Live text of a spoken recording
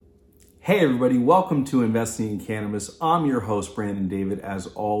Hey everybody, welcome to Investing in Cannabis. I'm your host, Brandon David, as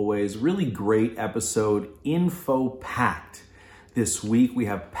always. Really great episode, info-packed. This week we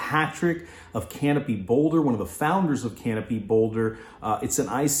have Patrick of Canopy Boulder, one of the founders of Canopy Boulder. It's an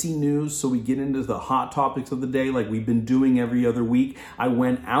IC news, so we get into the hot topics of the day like we've been doing every other week. I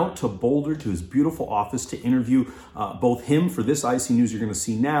went out to Boulder to his beautiful office to interview both him for this IC news you're going to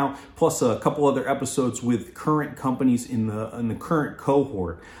see now, plus a couple other episodes with current companies in the current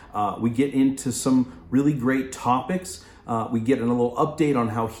cohort. We get into some really great topics. We get a little update on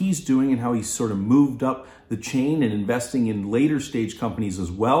how he's doing and how he's sort of moved up the chain and investing in later stage companies as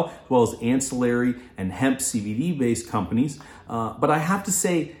well as ancillary and hemp CBD based companies. But I have to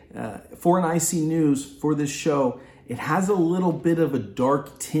say, for an IC news for this show, it has a little bit of a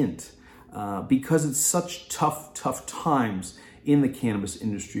dark tint because it's such tough times in the cannabis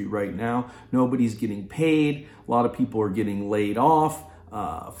industry right now. Nobody's getting paid. A lot of people are getting laid off.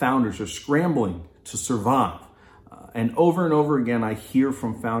 Founders are scrambling to survive. And over again, I hear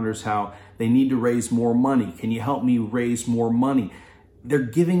from founders how they need to raise more money. Can you help me raise more money? They're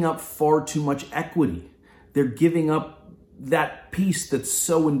giving up far too much equity. They're giving up that piece that's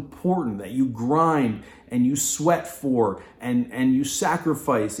so important that you grind and you sweat for and you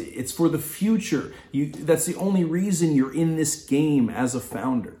sacrifice. It's for the future. That's the only reason you're in this game as a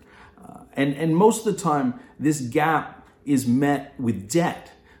founder. And most of the time, this gap is met with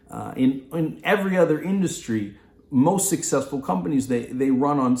debt. In every other industry, most successful companies, they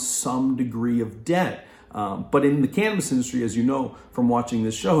run on some degree of debt. But in the cannabis industry, as you know from watching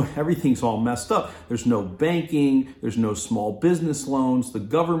this show, everything's all messed up. There's no banking, there's no small business loans, the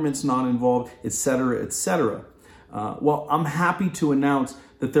government's not involved, et cetera, et cetera. Well, I'm happy to announce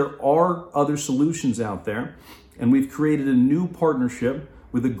that there are other solutions out there, and we've created a new partnership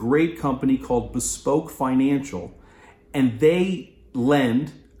with a great company called Bespoke Financial, and they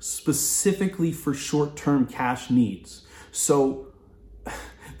lend specifically for short-term cash needs. So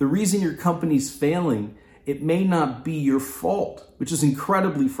the reason your company's failing, it may not be your fault, which is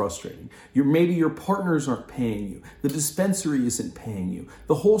incredibly frustrating. Maybe your partners aren't paying you. The dispensary isn't paying you.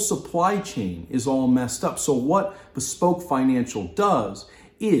 The whole supply chain is all messed up. So what Bespoke Financial does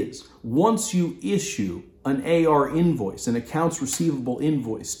is once you issue an AR invoice, an accounts receivable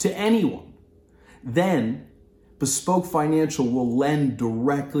invoice to anyone, then Bespoke Financial will lend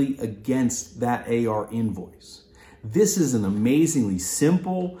directly against that AR invoice. This is an amazingly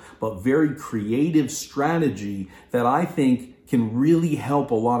simple but very creative strategy that I think can really help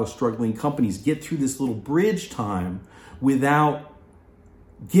a lot of struggling companies get through this little bridge time without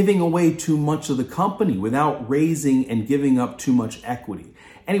giving away too much of the company, without raising and giving up too much equity.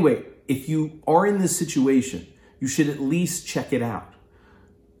 Anyway, if you are in this situation, you should at least check it out.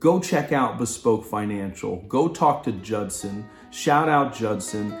 Go check out Bespoke Financial. Go talk to Judson. Shout out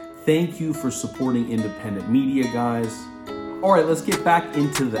Judson. Thank you for supporting independent media, guys. All right, let's get back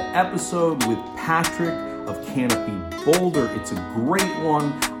into the episode with Patrick of Canopy Boulder. It's a great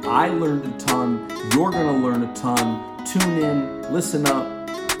one. I learned a ton. You're going to learn a ton. Tune in, listen up,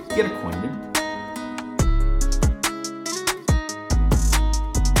 get acquainted.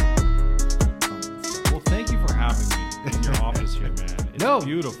 Well, thank you for having me in your office here, man. It's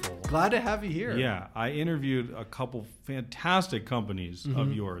beautiful. Glad to have you here. Yeah, I interviewed a couple fantastic companies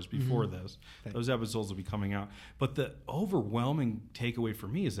of yours before this. Those episodes will be coming out. But the overwhelming takeaway for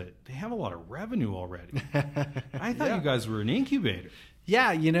me is that they have a lot of revenue already. I thought you guys were an incubator.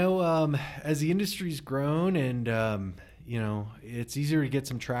 Yeah, as the industry's grown and, it's easier to get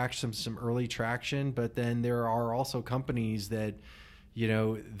some traction, some early traction. But then there are also companies that,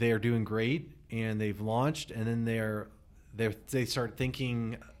 they're doing great and they've launched, and then they start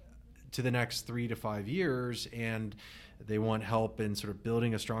thinking to the next 3 to 5 years, and they want help in sort of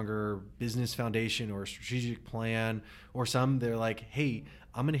building a stronger business foundation or a strategic plan. Or some, they're like, hey,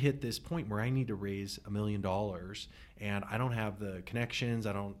 I'm going to hit this point where I need to raise $1 million and I don't have the connections.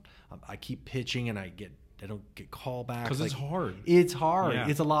 I keep pitching and I don't get callbacks. Because it's hard. It's hard. Yeah.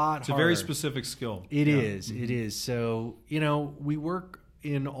 It's a lot It's a very specific skill. It is. So, we work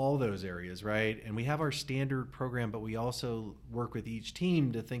in all those areas, right? And we have our standard program, but we also work with each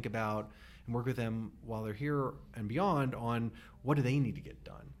team to think about and work with them while they're here and beyond on what do they need to get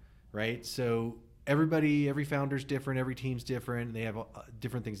done, right? So every founder's different, every team's different, and they have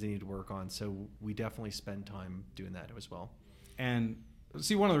different things they need to work on. So we definitely spend time doing that as well. And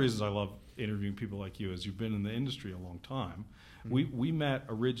see, one of the reasons I love interviewing people like you is you've been in the industry a long time. We met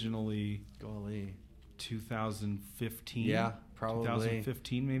originally 2015. Yeah, probably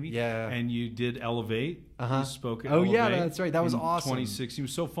 2015 maybe. Yeah. And you did Elevate. You spoke at yeah, Elevate that's right. That was in awesome. 2016. It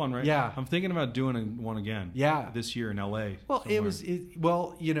was so fun, right? Yeah. I'm thinking about doing one again. Yeah. This year in LA. Well,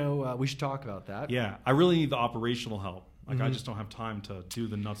 somewhere. we should talk about that. Yeah, I really need the operational help. Like I just don't have time to do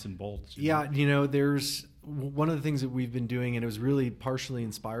the nuts and bolts. Yeah, there's one of the things that we've been doing, and it was really partially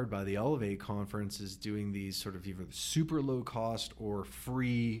inspired by the Elevate conference, is doing these sort of either super low cost or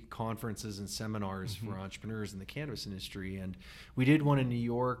free conferences and seminars for entrepreneurs in the cannabis industry. And we did one in New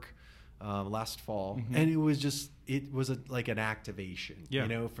York last fall, and it was like an activation,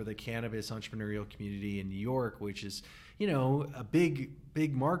 for the cannabis entrepreneurial community in New York, which is, a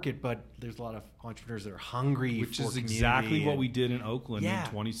big market, but there's a lot of entrepreneurs that are hungry which for is exactly what we did in Oakland in Yeah.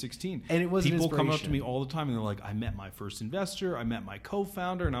 2016. And it was an people come up to inspiration. me all the time and they're like, I met my first investor, I met my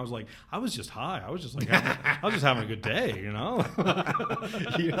co-founder, and I was like, I was just high. I was just like, I was just having a good day,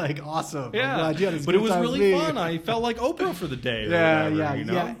 You're like, awesome. Yeah, I'm glad you had as but good it was time as really me. fun. I felt like Oprah for the day. Yeah, or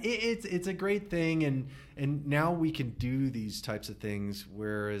whatever, yeah. It's a great thing, and now we can do these types of things,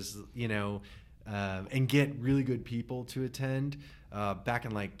 whereas and get really good people to attend. Back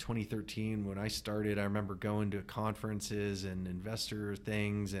in like 2013 when I started, I remember going to conferences and investor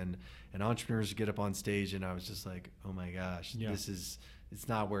things and entrepreneurs would get up on stage, and I was just like, oh my gosh, it's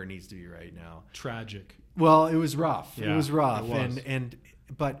not where it needs to be right now. Tragic. Well, it was rough. Yeah, it was rough. it was.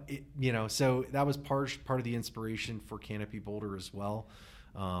 But so that was part of the inspiration for Canopy Boulder as well.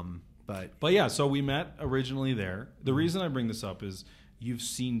 But yeah, so we met originally there. The reason I bring this up is you've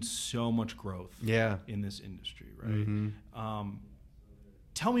seen so much growth in this industry, right?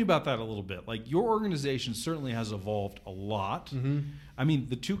 Tell me about that a little bit. Like, your organization certainly has evolved a lot. I mean,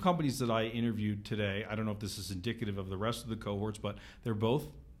 the two companies that I interviewed today, I don't know if this is indicative of the rest of the cohorts, but they're both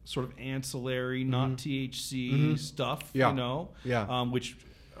sort of ancillary, not THC stuff, which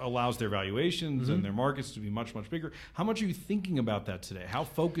allows their valuations and their markets to be much, much bigger. How much are you thinking about that today? How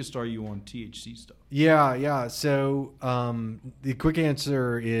focused are you on THC stuff? Yeah. So the quick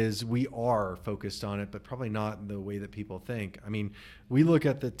answer is we are focused on it, but probably not in the way that people think. I mean, we look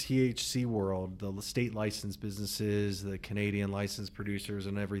at the THC world, the state licensed businesses, the Canadian licensed producers,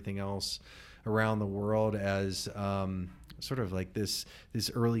 and everything else around the world as sort of like this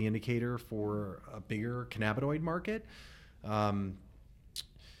early indicator for a bigger cannabinoid market.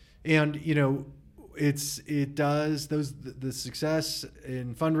 And the success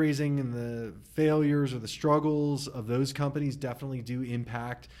in fundraising and the failures or the struggles of those companies definitely do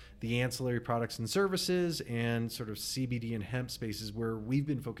impact the ancillary products and services and sort of CBD and hemp spaces where we've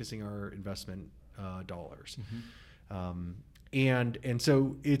been focusing our investment dollars. And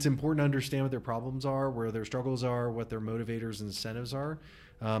so it's important to understand what their problems are, where their struggles are, what their motivators and incentives are,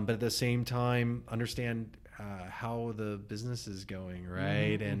 but at the same time understand how the business is going,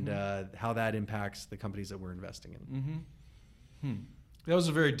 right? And how that impacts the companies that we're investing in. That was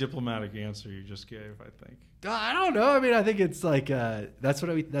a very diplomatic answer you just gave, I think. I don't know. I mean, I think it's like that's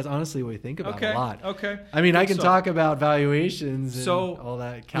honestly what we think about a lot. Okay. I mean, I can talk about valuations and so all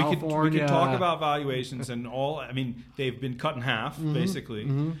that. California. We can talk about valuations and all. I mean, they've been cut in half basically,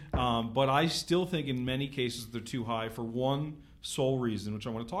 but I still think in many cases they're too high for one sole reason, which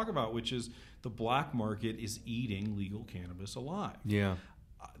I want to talk about, which is the black market is eating legal cannabis alive. Yeah.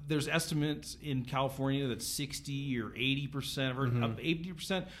 There's estimates in California that 60 or 80% or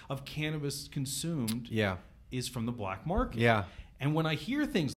 80% of cannabis consumed is from the black market. Yeah. And when I hear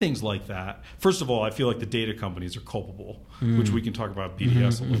things like that, first of all, I feel like the data companies are culpable, which we can talk about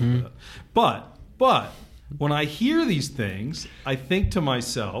BDS a little bit. But when I hear these things, I think to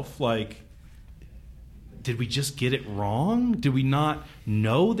myself, like, did we just get it wrong? Did we not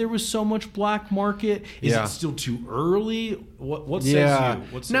know there was so much black market? Is it still too early? What says you?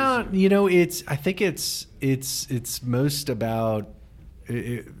 What says you? I think it's most about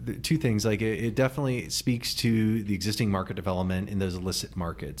two things. Like it definitely speaks to the existing market development in those illicit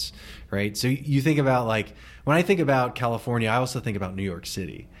markets, right? So you think about, like, when I think about California, I also think about New York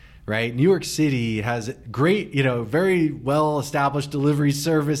City. Right, New York City has great, very well established delivery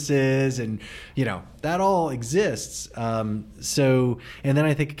services, and that all exists. And then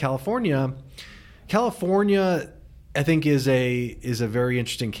I think California, I think is a very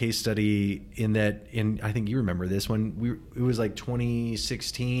interesting case study in that. I think you remember this when it was like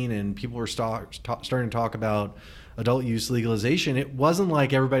 2016, and people were starting to talk about adult use legalization, it wasn't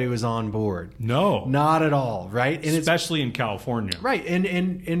like everybody was on board. No, Not at all, right? And especially in California. right,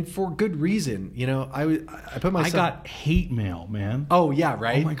 and for good reason. I put myself. I got hate mail, man. Oh yeah,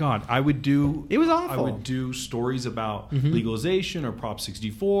 right. Oh my God! I would do. It was I awful. would do stories about legalization or Prop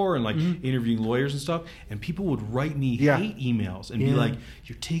 64 and like interviewing lawyers and stuff, and people would write me hate emails and be like,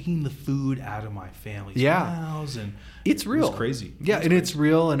 "You're taking the food out of my family's mouths," and It's real. It's crazy. Yeah, and it's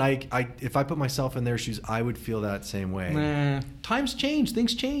real. And I, if I put myself in their shoes, I would feel that same way. Times change,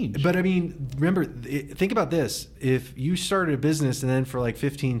 things change. But I mean, remember, think about this. If you started a business and then for like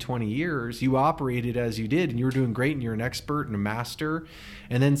 15, 20 years, you operated as you did and you were doing great and you're an expert and a master,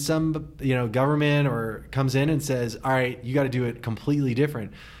 and then some, government or comes in and says, all right, you got to do it completely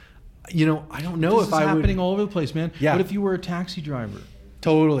different. I don't know this if is I would. happening all over the place, man. Yeah. What if you were a taxi driver?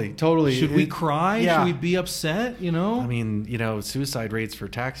 Totally. Should we cry? Yeah. Should we be upset? I mean, suicide rates for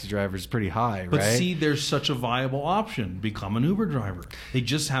taxi drivers is pretty high, But right? see, there's such a viable option. Become an Uber driver. They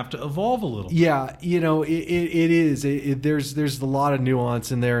just have to evolve a little. Yeah, it is. There's a lot of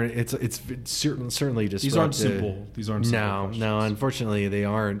nuance in there. It's certainly disruptive. These aren't simple. These aren't simple questions. No. Unfortunately, they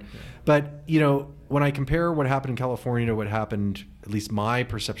aren't. But when I compare what happened in California to what happened, at least my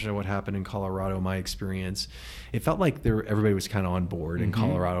perception of what happened in Colorado, my experience, it felt like everybody was kind of on board in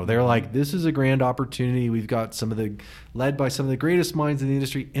Colorado. They're like, this is a grand opportunity. We've got led by some of the greatest minds in the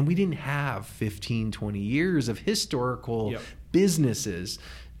industry, and we didn't have 15, 20 years of historical businesses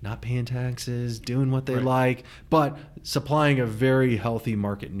not paying taxes, doing what they like, but supplying a very healthy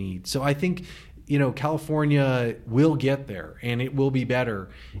market need. So I think California will get there and it will be better,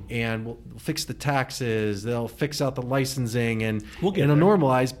 and we'll fix the taxes. They'll fix out the licensing and it'll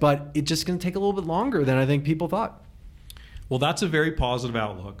normalize, but it's just going to take a little bit longer than I think people thought. Well, that's a very positive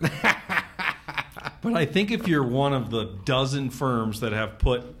outlook. But I think if you're one of the dozen firms that have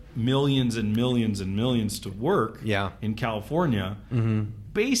put millions and millions and millions to work in California,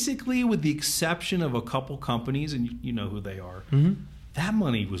 basically with the exception of a couple companies, and you know who they are, that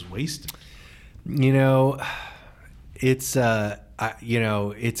money was wasted. It's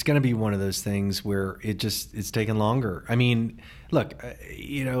it's going to be one of those things where it's taken longer. I mean, look,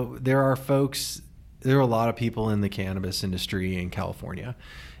 there are a lot of people in the cannabis industry in California,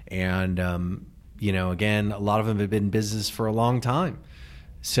 and again, a lot of them have been in business for a long time,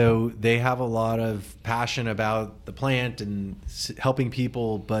 so they have a lot of passion about the plant and helping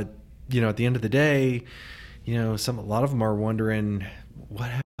people. But at the end of the day, a lot of them are wondering what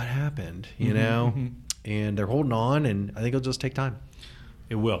happened, and they're holding on, and I think it'll just take time.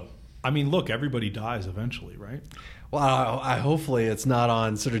 It will. I mean, look, everybody dies eventually, right? Well, hopefully it's not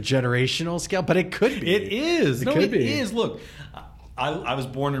on sort of generational scale, but it could be. It is. It is. Look, I was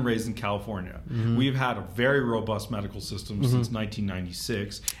born and raised in California. We've had a very robust medical system since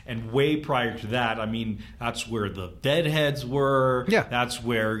 1996. And way prior to that, I mean, that's where the Deadheads were. Yeah. That's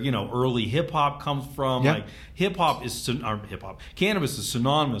where, early hip-hop comes from. Yeah. Like, cannabis is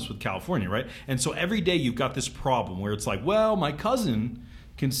synonymous with California, right? And so every day you've got this problem where it's like, well, my cousin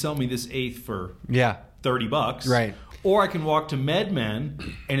can sell me this eighth for $30. Right. Or I can walk to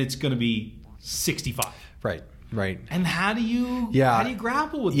MedMen and it's going to be $65. Right. And how do you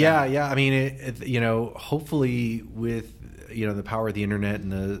grapple with that? Yeah. I mean, hopefully with the power of the internet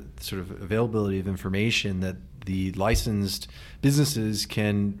and the sort of availability of information, that the licensed businesses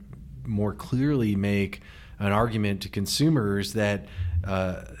can more clearly make an argument to consumers that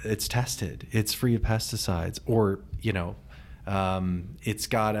it's tested, it's free of pesticides, or it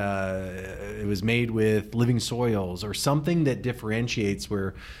was made with living soils, or something that differentiates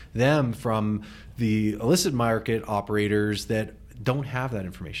them from the illicit market operators that don't have that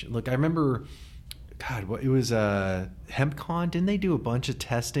information. Look, I remember, it was HempCon. Didn't they do a bunch of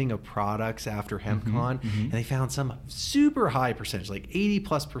testing of products after HempCon? And they found some super high percentage, like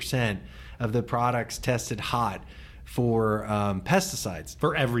 80+% of the products tested hot for pesticides.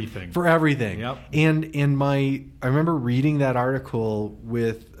 For everything. Yep. And I remember reading that article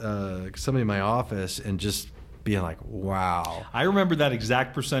with somebody in my office and just being like, wow. I remember that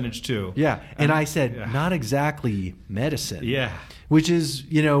exact percentage too. Yeah. And I said, not exactly medicine. Yeah. Which is,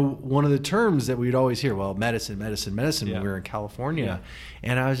 one of the terms that we'd always hear. Well, medicine when we were in California.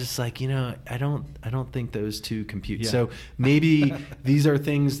 And I was just like, I don't think those two compute. So maybe these are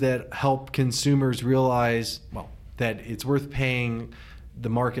things that help consumers realize, that it's worth paying the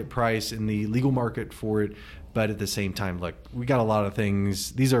market price in the legal market for it. But at the same time, look, we got a lot of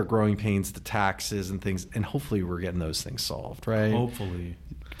things. These are growing pains, the taxes and things, and hopefully we're getting those things solved, right? Hopefully.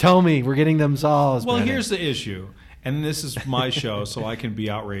 Tell me we're getting them solved. Well, Brandon. here's the issue, and this is my show, so I can be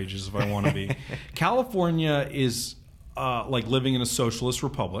outrageous if I want to be. California is like living in a socialist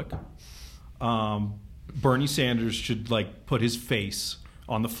republic. Bernie Sanders should like put his face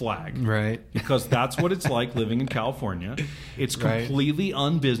on the flag, Right. Because that's what it's like living in California. It's Right. completely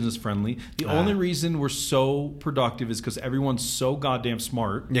unbusiness friendly. The only reason we're so productive is because everyone's so goddamn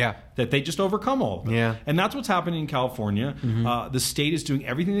smart. Yeah. That they just overcome all of it. Yeah. And that's what's happening in California. The state is doing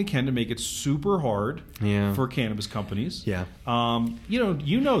everything they can to make it super hard Yeah. for cannabis companies. Yeah.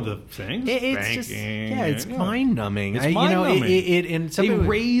 You know the things. It's just, Banking, it's mind numbing. It's mind-numbing. And They somebody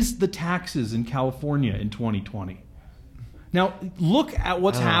raised the taxes in California in 2020. Now, look at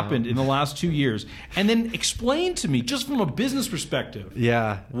what's happened in the last 2 years, and then explain to me, just from a business perspective,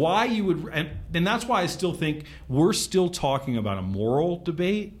 yeah. why you would. And that's why I still think we're still talking about a moral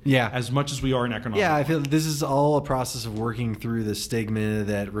debate, Yeah. as much as we are an economic. Yeah, I one. feel this is all a process of working through the stigma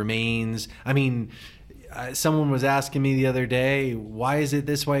that remains. I mean, someone was asking me the other day, why is it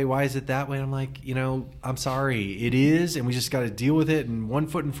this way? Why is it that way? And I'm like, I'm sorry. It is, and we just got to deal with it, and one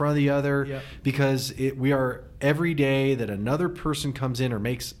foot in front of the other, Yep. because we are every day that another person comes in or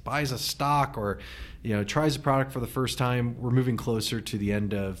buys a stock or tries a product for the first time, we're moving closer to the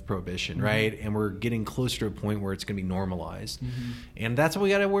end of prohibition, right? And we're getting closer to a point where it's going to be normalized. And that's what we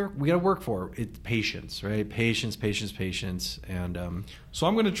got to work for. It's patience, right? Patience. And So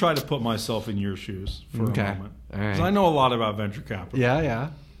I'm going to try to put myself in your shoes for Okay. a moment, All right. because I know a lot about venture capital. yeah.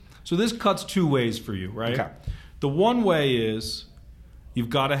 So this cuts two ways for you, right? Okay. The one way is you've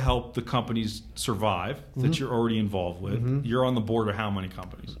got to help the companies survive that you're already involved with. You're on the board of how many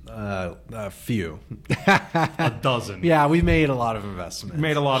companies? A few. A dozen. Yeah, we've made a lot of investments.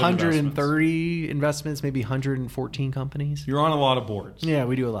 Made a lot of 130 investments, maybe 114 companies. You're on a lot of boards. Yeah,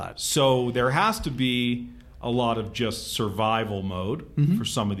 we do a lot. So there has to be a lot of just survival mode for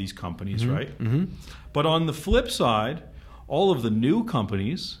some of these companies, right? But on the flip side, all of the new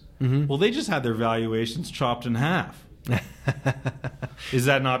companies, well, they just had their valuations chopped in half. Is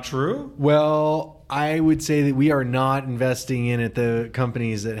that not true? Well, I would say that we are not investing in at the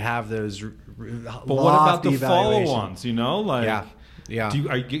companies that have those. But what about the follow-ons? Yeah. Do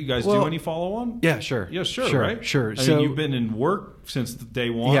you guys Well, do any follow-on? Yeah, sure. Yeah, sure, right? Sure. I mean, you've been in work since day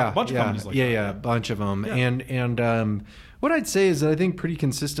one. Yeah, a bunch of companies like that. Yeah, a bunch of them. Yeah. And what I'd say is that I think pretty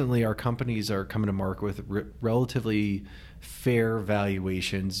consistently our companies are coming to market with relatively fair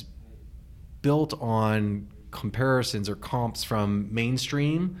valuations built on comparisons or comps from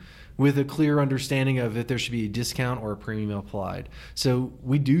mainstream with a clear understanding of if there should be a discount or a premium applied. So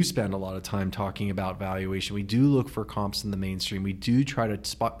we do spend a lot of time talking about valuation. We do look for comps in the mainstream. We do try to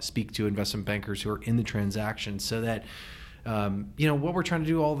speak to investment bankers who are in the transaction so that what we're trying to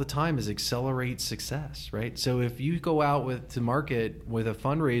do all the time is accelerate success, right? So if you go out to market with a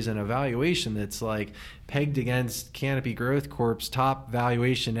fundraise and a valuation that's like pegged against Canopy Growth Corp's top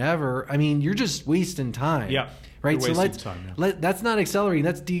valuation ever, I mean, you're just wasting time. Yeah. Right. You're So wasting time, yeah. that's not accelerating.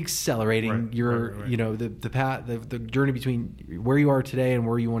 That's deaccelerating Right, your, right. The path, the journey between where you are today and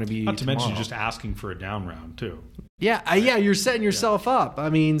where you want to be. Not to mention tomorrow. just asking for a down round too. Yeah, you're setting yourself up. I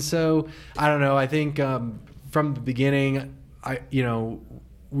mean, so I don't know. I think from the beginning,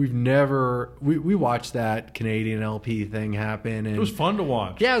 we watched that Canadian LP thing happen, and It was fun to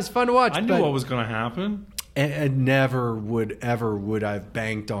watch. yeah, it was fun to watch. I knew what was going to happen. And never would I've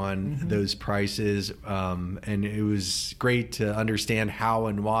banked on those prices, and it was great to understand how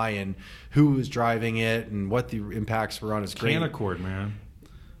and why and who was driving it and what the impacts were on us. Great. Canaccord, man.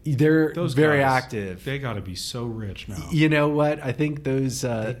 They're Those very guys, active. They got to be so rich now. You know what? I think those.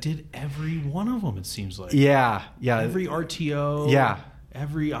 They did every one of them. It seems like. Yeah. Every RTO. Yeah.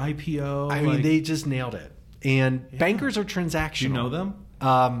 Every IPO. I mean, they just nailed it. And bankers are transactional. Do you know them?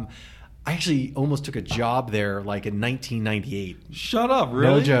 I actually almost took a job there like in 1998. Shut up,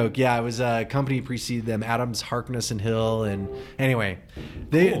 really? No joke. Yeah, it was a company preceded them, Adams, Harkness and Hill, and anyway,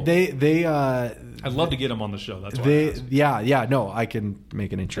 they I'd love to get them on the show. That's why. I asked. No, I can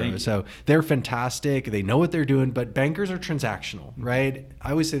make an intro. Thank you. So they're fantastic. They know what they're doing, but bankers are transactional, right?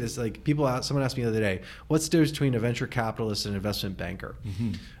 I always say this, like someone asked me the other day, what's the difference between a venture capitalist and an investment banker?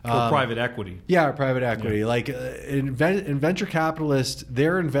 Or private equity. Yeah, or private equity. Like in venture capitalists,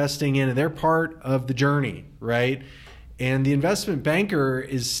 they're investing in, and they're part of the journey, right? And the investment banker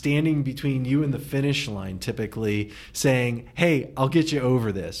is standing between you and the finish line, typically saying, hey, I'll get you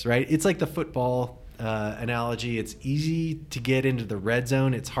over this, right? It's like the football analogy. It's easy to get into the red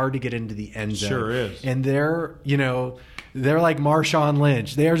zone. It's hard to get into the end zone. Sure is. And they're like Marshawn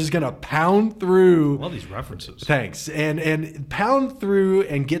Lynch. They are just going to pound through. I love these references. Thanks. And pound through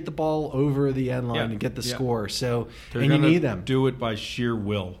and get the ball over the end line Yeah, and get the yeah. score. So, They're and you gonna need them. do it by sheer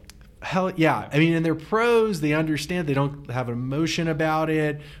will. Hell yeah. I mean, and they're pros. They understand. They don't have an emotion about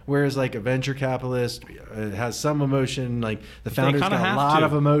it. Whereas like a venture capitalist has some emotion. Like the founders got a lot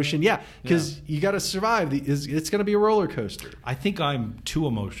of emotion. Yeah, because you got to survive. It's going to be a roller coaster. I think I'm too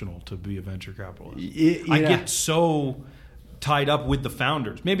emotional to be a venture capitalist. Yeah. I get so tied up with the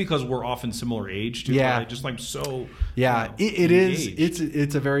founders, maybe because we're often similar age too. Yeah, right? Just like so. Yeah, it engaged. is.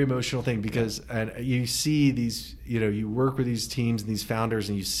 It's a very emotional thing because and you see these. You work with these teams and these founders,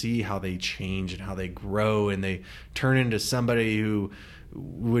 and you see how they change and how they grow, and they turn into somebody who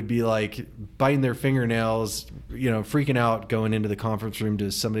would be like biting their fingernails, freaking out going into the conference room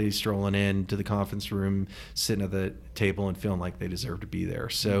to somebody strolling in to the conference room, sitting at the table and feeling like they deserve to be there.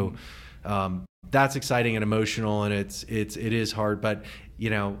 So. That's exciting and emotional, and it is hard, but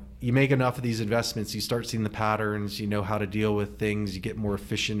you make enough of these investments, you start seeing the patterns, you know how to deal with things, you get more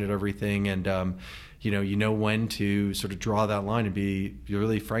efficient at everything, and you know when to sort of draw that line and be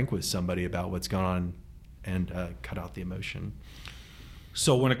really frank with somebody about what's going on and cut out the emotion.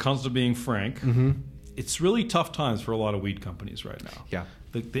 So when it comes to being frank, it's really tough times for a lot of weed companies right now. Yeah.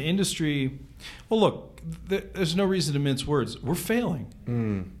 The industry, well, look, there's no reason to mince words. We're failing.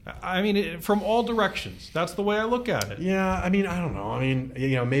 I mean, from all directions. That's the way I look at it. Yeah, I mean, I don't know. I mean,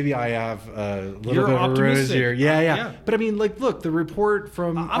 maybe I have a little You're bit of a rose optimistic. here. Yeah. But I mean, like, look, the report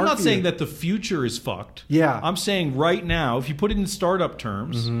from I'm not saying that the future is fucked. Yeah. I'm saying right now, if you put it in startup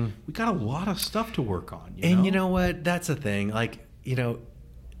terms, we got a lot of stuff to work on. You know what? That's the thing. Like,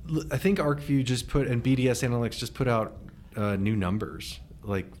 I think ArcView just put, and BDS Analytics just put out new numbers,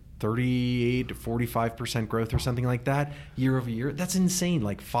 like 38 to 45% growth or something like that year over year. That's insane.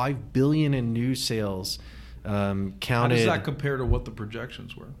 Like 5 billion in new sales counted. How does that compare to what the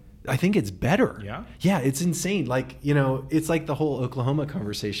projections were? I think it's better. Yeah? Yeah, it's insane. Like, it's like the whole Oklahoma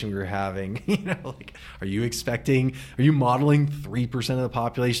conversation we were having. Like, are you modeling 3% of the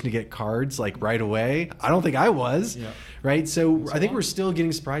population to get cards like right away? I don't think I was. Yeah. Right? So I think we're still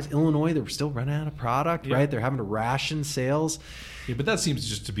getting surprised. Illinois, they're still running out of product, right? They're having to ration sales. Yeah, but that seems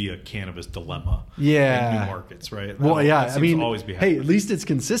just to be a cannabis dilemma. Yeah. In new markets, right? I mean, always be hey, at least it's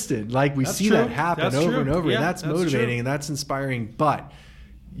consistent. Like we see that happen over and over. And that's motivating and that's inspiring. But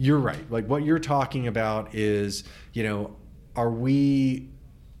you're right. Like what you're talking about is, are we,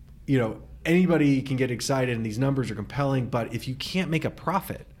 anybody can get excited and these numbers are compelling, but if you can't make a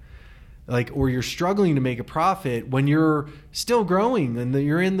profit, or you're struggling to make a profit when you're still growing and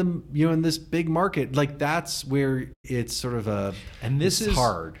you're in in this big market, like that's where it's sort of it's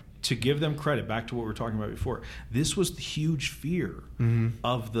hard. To give them credit, back to what we were talking about before, this was the huge fear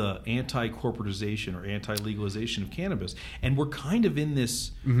of the anti-corporatization or anti-legalization of cannabis. And we're kind of in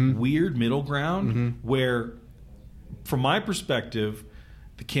this weird middle ground where, from my perspective,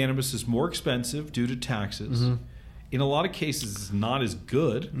 the cannabis is more expensive due to taxes. In a lot of cases, it's not as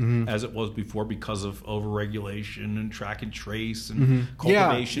good as it was before because of overregulation and track and trace and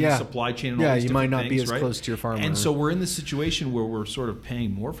cultivation, supply chain, and all these you might not things, be as close to your farmer. And so we're in this situation where we're sort of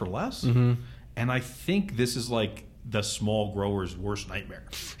paying more for less. And I think this is like the small grower's worst nightmare.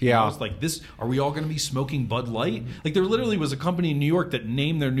 Yeah. It's like this, are we all going to be smoking Bud Light? Like there literally was a company in New York that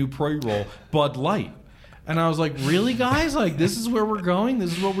named their new pre-roll Bud Light. And I was like, really, guys? Like, this is where we're going?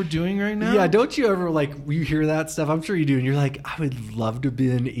 This is what we're doing right now? Yeah, don't you ever, you hear that stuff? I'm sure you do. And you're like, I would love to have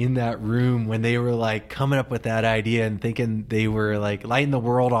been in that room when they were, coming up with that idea and thinking they were, lighting the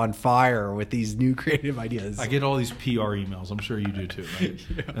world on fire with these new creative ideas. I get all these PR emails. I'm sure you do, too, right?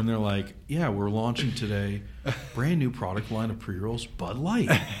 Yeah. And they're like, yeah, we're launching today brand new product line of pre-rolls, Bud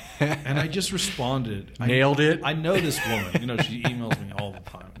Light. And I just responded. Nailed it. I know this woman. She emails me all the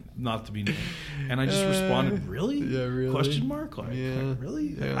time. Not to be named. And I just responded, really? Yeah, really? Question mark?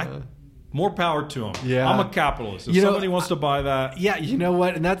 Really? Yeah. More power to them. Yeah. I'm a capitalist. If somebody wants to buy that. Yeah, you know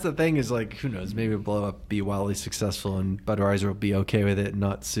what? And that's the thing is who knows? Maybe it'll blow up, be wildly successful, and Budweiser will be okay with it and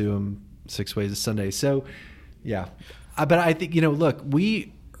not sue them 6 ways to Sunday. So, yeah. But I think, look,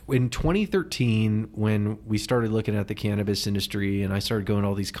 in 2013, when we started looking at the cannabis industry and I started going to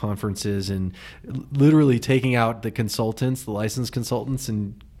all these conferences and literally taking out the consultants, the licensed consultants,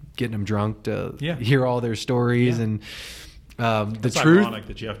 and getting them drunk to hear all their stories and the truth. It's ironic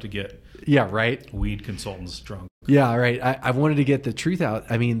that you have to get weed consultants drunk. Yeah, right. I wanted to get the truth out.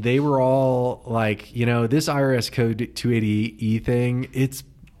 I mean, they were all like, this IRS code 280E thing, it's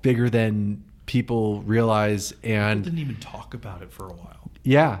bigger than people realize. And people didn't even talk about it for a while.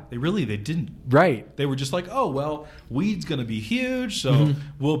 Yeah. They didn't. Right. They were just like, oh, well, weed's going to be huge, so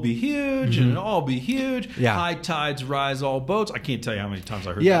we'll be huge, and it'll all be huge. Yeah. High tides rise all boats. I can't tell you how many times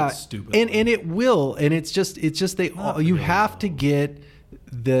I heard that stupid. And it will. And it's just you have to get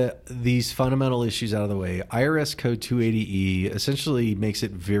these fundamental issues out of the way, IRS Code 280E essentially makes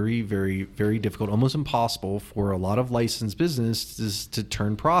it very, very, very difficult, almost impossible for a lot of licensed businesses to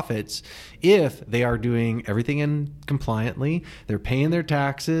turn profits if they are doing everything in compliantly, they're paying their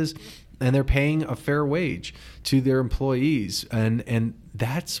taxes, and they're paying a fair wage to their employees. And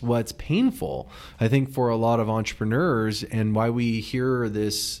that's what's painful, I think, for a lot of entrepreneurs, and why we hear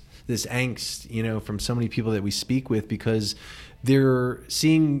this angst, from so many people that we speak with, because they're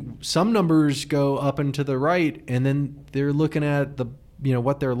seeing some numbers go up and to the right, and then they're looking at the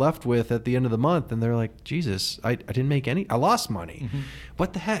what they're left with at the end of the month, and they're like, Jesus, I didn't make any, I lost money. Mm-hmm.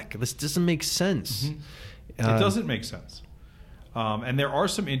 What the heck? This doesn't make sense. Mm-hmm. It doesn't make sense. And there are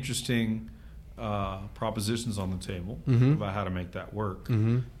some interesting propositions on the table about how to make that work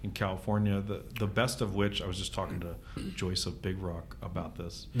in California. The best of which, I was just talking to Joyce of Big Rock about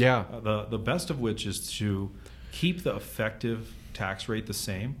this. Yeah. The best of which is to keep the effective tax rate the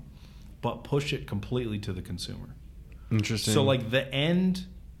same, but push it completely to the consumer. Interesting. So like the end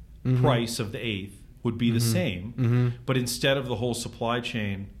price of the eighth would be the same, but instead of the whole supply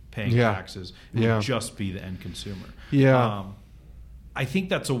chain paying taxes, it would just be the end consumer. Yeah. I think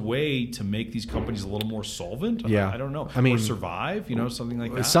that's a way to make these companies a little more solvent. Yeah. I don't know. I mean, or survive, something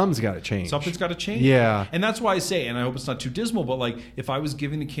like that. Something's got to change. Something's got to change. Yeah. And that's why I say, and I hope it's not too dismal, but like if I was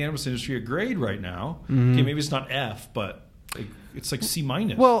giving the cannabis industry a grade right now, okay, maybe it's not F, but it's like C-.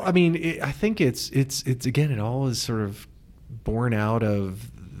 Well, I mean, I think it's again, it all is sort of born out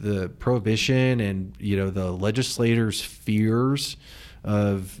of the prohibition and, the legislators' fears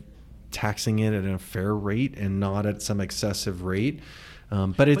of taxing it at a fair rate and not at some excessive rate.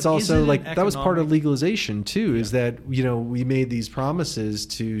 But it's also like that was part of legalization too, is that, we made these promises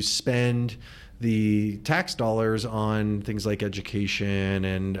to spend the tax dollars on things like education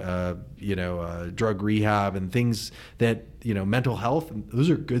and, drug rehab and things that, mental health. And those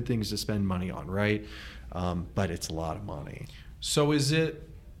are good things to spend money on, right? But it's a lot of money. So is it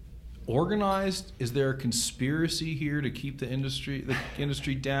organized? Is there a conspiracy here to keep the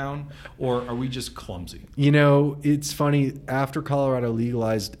industry down, or are we just clumsy? It's funny. After Colorado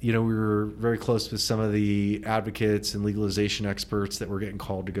legalized, we were very close with some of the advocates and legalization experts that were getting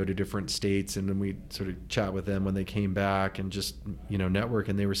called to go to different states, and then we sort of chat with them when they came back and just network.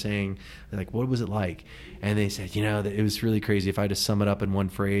 And they were saying, like, what was it like? And they said, that it was really crazy. If I had to sum it up in one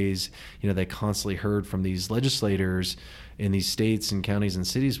phrase, they constantly heard from these legislators in these states and counties and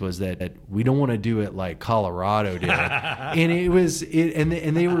cities was that we don't want to do it like Colorado did. And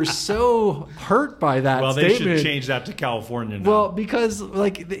and they were so hurt by that statement. They should change that to California now. Well, because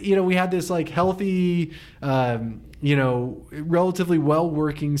we had this healthy, relatively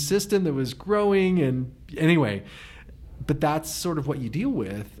well-working system that was growing. And anyway, but that's sort of what you deal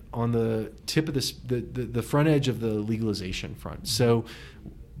with on the tip of the front edge of the legalization front. So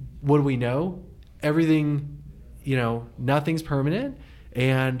what do we know? Everything, nothing's permanent,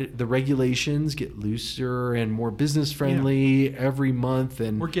 and the regulations get looser and more business friendly every month,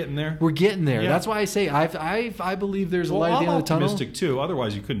 and we're getting there. Yeah. That's why I say I believe there's a light at the end of the tunnel. I'm optimistic too.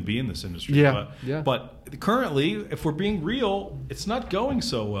 Otherwise, you couldn't be in this industry. But currently, if we're being real, it's not going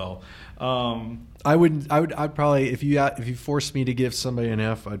so well. I'd probably, if you forced me to give somebody an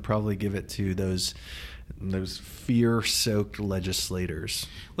F, I'd probably give it to those fear-soaked legislators.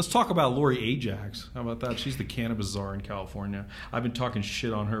 Let's talk about Lori Ajax. How about that? She's the cannabis czar in California. I've been talking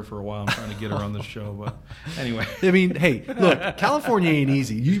shit on her for a while. I'm trying to get her on the show, but anyway. I mean, hey, look, California ain't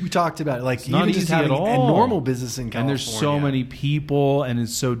easy. You talked about it, like not even just easy having at all. a normal business in California. And there's so many people, and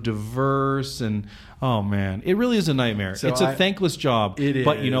it's so diverse, and oh man, it really is a nightmare. So it's a thankless job. It is.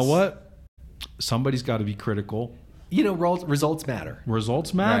 But you know what? Somebody's got to be critical. Results matter.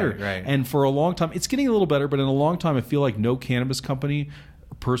 Results matter. Right. And for a long time, it's getting a little better, but in a long time, I feel like no cannabis company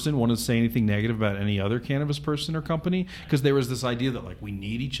or person wanted to say anything negative about any other cannabis person or company, because there was this idea that we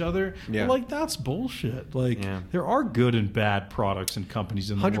need each other. Yeah. But that's bullshit. There are good and bad products and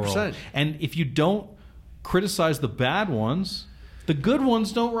companies in the 100%. world. And if you don't criticize the bad ones, the good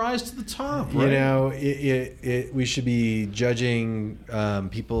ones don't rise to the top. Right? We should be judging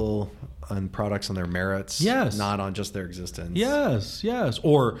people on products on their merits, not on just their existence. Yes.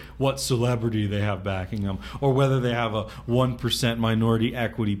 Or what celebrity they have backing them, or whether they have a 1% minority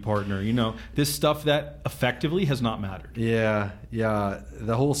equity partner. This stuff that effectively has not mattered. Yeah.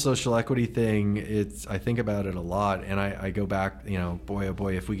 The whole social equity thing, I think about it a lot, and I go back, boy, oh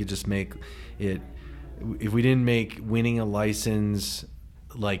boy, if we could just make it, if we didn't make winning a license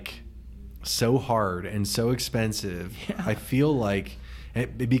so hard and so expensive, I feel like,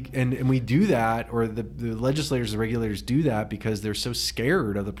 and we do that, or the legislators, the regulators do that because they're so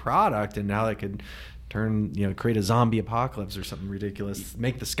scared of the product and how they could create a zombie apocalypse or something ridiculous,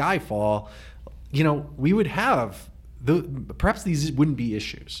 make the sky fall, we would have perhaps these wouldn't be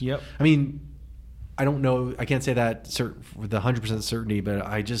issues. Yep. I mean, I don't know. I can't say that with 100% certainty, but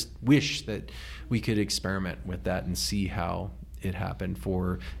I just wish that we could experiment with that and see how it happened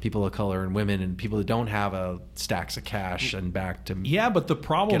for people of color and women and people that don't have stacks of cash and back to but the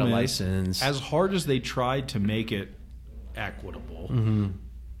problem get a is, license. As hard as they tried to make it equitable, Mm-hmm.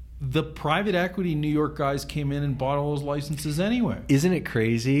 the private equity New York guys came in and bought all those licenses anyway. Isn't it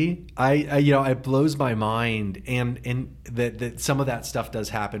crazy? It blows my mind, and that some of that stuff does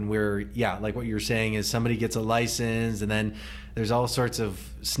happen where, like what you're saying is somebody gets a license and then there's all sorts of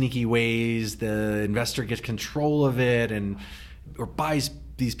sneaky ways the investor gets control of it or buys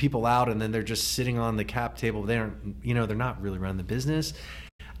these people out, and then they're just sitting on the cap table. They aren't, they're not really running the business.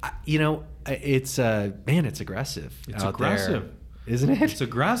 It's it's aggressive. It's aggressive. There. Isn't it? It's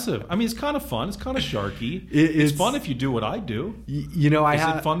aggressive. I mean, it's kind of fun. It's kind of sharky. It's fun if you do what I do. Is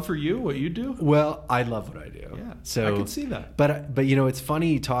it fun for you, what you do? Well, I love what I do. Yeah, so I can see that. But it's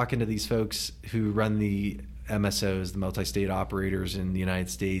funny talking to these folks who run the MSOs, the multi-state operators in the United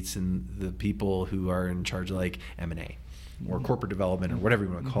States, and the people who are in charge of like M&A or corporate development or whatever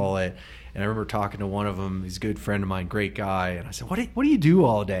you want to call it. And I remember talking to one of them. He's a good friend of mine, great guy. And I said, "What do you do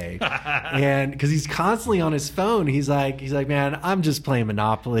all day?" And because he's constantly on his phone, he's like, "Man, I'm just playing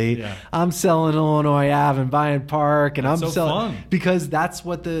Monopoly. Yeah. I'm selling Illinois Ave and buying Park, and That's I'm so selling fun. because that's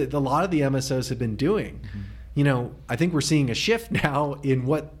what a lot of the MSOs have been doing." I think we're seeing a shift now in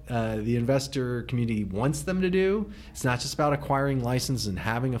what the investor community wants them to do. It's not just about acquiring licenses and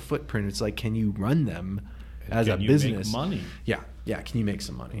having a footprint. It's like, can you run them as a business? Can you make money? Yeah. Can you make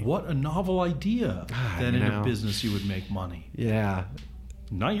some money? What a novel idea that in a business you would make money. Yeah.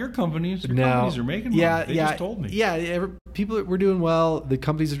 Not your companies. Your companies are making money. They just told me. Yeah. People we're doing well. The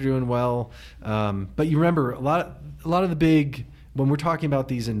companies are doing well. But you remember a lot of the big, when we're talking about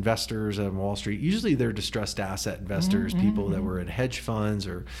these investors on Wall Street, usually they're distressed asset investors, people that were in hedge funds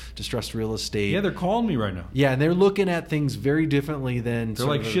or distressed real estate. Yeah, they're calling me right now. Yeah, and they're looking at things very differently than they're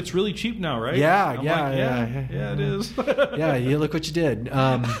like, shit's really cheap now, right? Yeah, I'm yeah, like, yeah, it is. Yeah, you look what you did.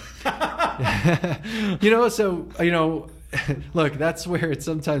 Look, that's where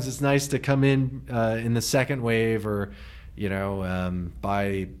sometimes it's nice to come in the second wave or,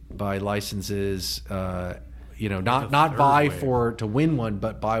 buy licenses. Not buy wave. to win one,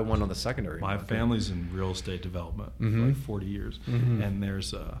 but buy one on the secondary. My market. family's in real estate development for like 40 years. And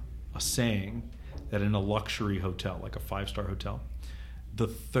there's a saying that in a luxury hotel, like a 5-star hotel, the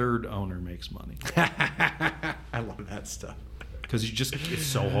third owner makes money. I love that stuff. Because it's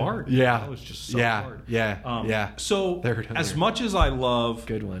so hard. Yeah. It's just so hard. Yeah. So Third owner. as much as I love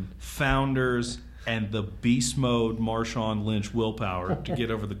Good one. founders and the beast mode Marshawn Lynch willpower to get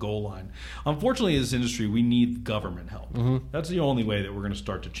over the goal line, unfortunately, in this industry, we need government help. That's the only way that we're going to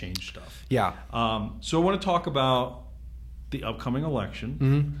start to change stuff. Yeah. So I want to talk about the upcoming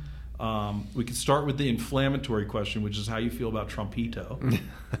election. We could start with the inflammatory question, which is how you feel about Trumpito.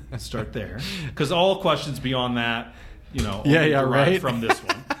 Start there, because all questions beyond that, only derive right. from this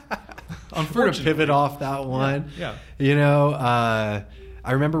one. We're Unfortunately, to pivot off that one. Yeah.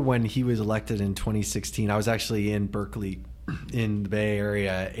 I remember when he was elected in 2016. I was actually in Berkeley, in the Bay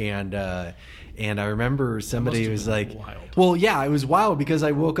Area, and I remember somebody was like, wild. "Well, yeah, it was wild because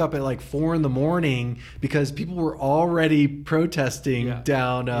I woke up at like 4 a.m. because people were already protesting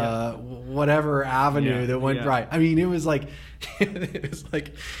down whatever avenue that went right. I mean, it was like."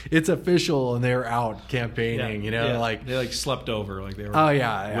 It's official, and they're out campaigning. Like they slept over, like they were.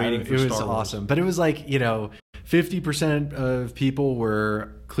 Waiting for Star Wars. It was awesome, but it was like 50% of people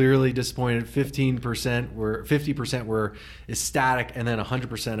were clearly disappointed. 50% were ecstatic, and then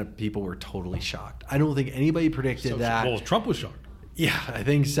 100% of people were totally shocked. I don't think anybody predicted that. Well, Trump was shocked. Yeah, I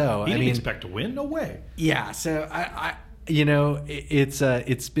think so. He didn't expect to win. No way. Yeah, so I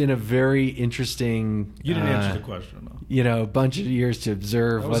it's been a very interesting. You didn't answer the question, though. Bunch of years to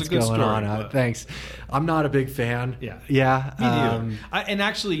observe what's going on. Thanks. I'm not a big fan. Yeah. Yeah. Me neither. And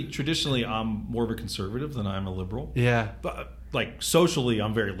actually, traditionally, I'm more of a conservative than I'm a liberal. Yeah. But like socially,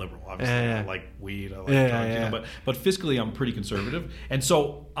 I'm very liberal. Obviously, I like weed. I like drugs. But fiscally, I'm pretty conservative, and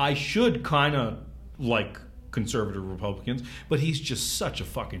so I should kind of like conservative Republicans. But he's just such a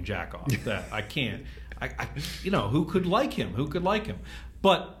fucking jack off that I can't. Who could like him?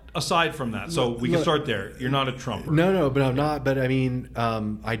 But aside from that, so we can start there. You're not a Trumper. No, but I'm not. But I mean,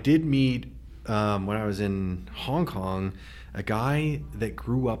 I did meet when I was in Hong Kong a guy that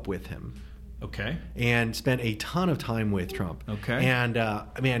grew up with him. Okay. And spent a ton of time with Trump. Okay. And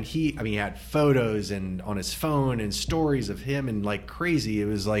man, he had photos and on his phone and stories of him and like crazy. It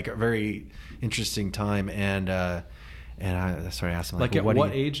was like a very interesting time. And I started asking like at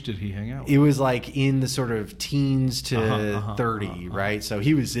what age did he hang out with? It was like in the sort of teens to 30, right? So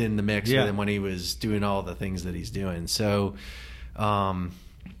he was in the mix with him when he was doing all the things that he's doing. So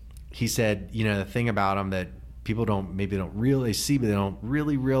he said, the thing about him that people don't really see, but they don't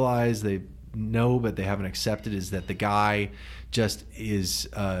really realize, they know but they haven't accepted, is that the guy just is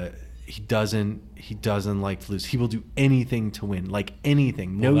he doesn't like to lose. He will do anything to win, like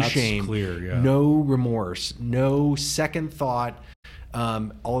anything. No shame, no remorse, no second thought.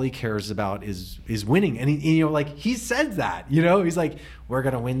 All he cares about is winning. And he, like he says that, he's like, we're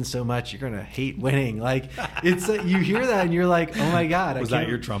going to win so much, you're going to hate winning. Like it's you hear that and you're like, oh my God. Was that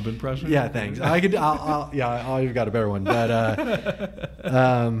your Trump impression? Yeah, thanks. I've got a better one.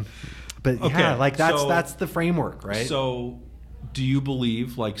 But okay, yeah, like that's the framework, right? So do you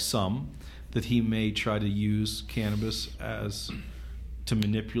believe, like some, that he may try to use cannabis to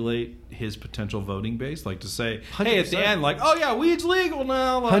manipulate his potential voting base, like to say, 100%. Hey, at the end, like, oh yeah, weed's legal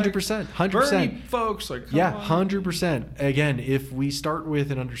now, like, 100%, Bernie folks, like, come on. 100%. Again, if we start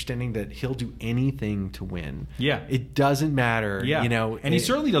with an understanding that he'll do anything to win, it doesn't matter, and he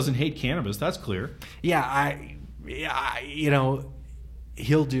certainly doesn't hate cannabis. That's clear.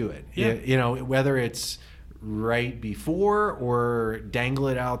 He'll do it. Whether it's right before or dangle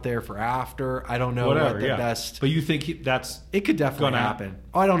it out there for after. I don't know what the best. But you think it could definitely happen.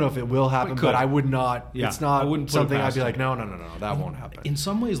 I don't know if it will happen, but I would not. Yeah, it's not something I'd be him. like, no, that won't happen. In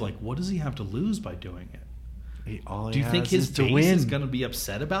some ways, like, what does he have to lose by doing it? Do you think his base is going to be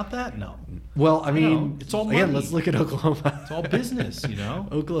upset about that? No. Well, I mean, it's all money. Again, let's look at Oklahoma. It's all business,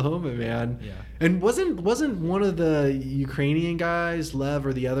 Oklahoma, man. Yeah. And wasn't one of the Ukrainian guys, Lev,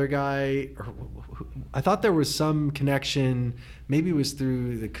 or the other guy? I thought there was some connection. Maybe it was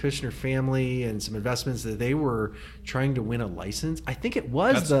through the Kushner family and some investments that they were trying to win a license. I think it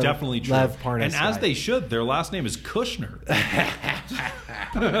was That's definitely true. Lev Parnas and as they should, their last name is Kushner.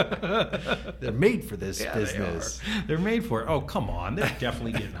 They're made for this business. They're made for it. Oh, come on. They're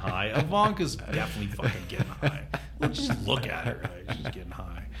definitely getting high. Ivanka's definitely fucking getting high. Just look at her. Like, she's getting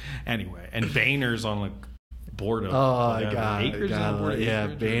high. Anyway, and Boehner's on like board of Acres.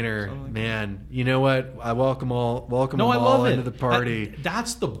 Boehner, man. You know what? I welcome them all into the party.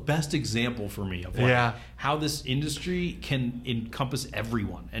 That's the best example for me of how this industry can encompass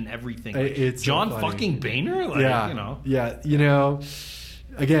everyone and everything. Like, it's John so fucking Boehner? Like,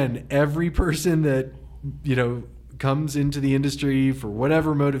 again, every person that, comes into the industry for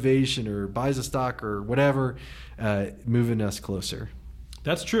whatever motivation or buys a stock or whatever, moving us closer.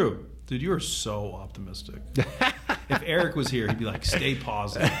 That's true. Dude, you are so optimistic. If Eric was here, he'd be like, stay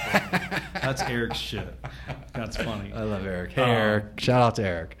positive. That's Eric's shit. That's funny. I love Eric. Hey, Eric. Shout out to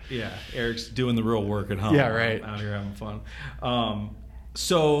Eric. Yeah, Eric's doing the real work at home. Yeah, right. Out here having fun.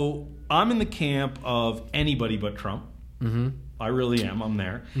 So I'm in the camp of anybody but Trump. Mm-hmm. I really am. I'm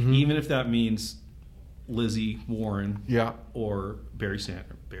there. Mm-hmm. Even if that means Lizzie Warren or Bernie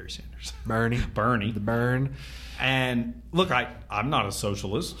Sanders. Bernie. The Burn. And look, I'm not a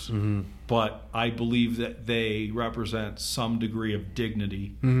socialist, but I believe that they represent some degree of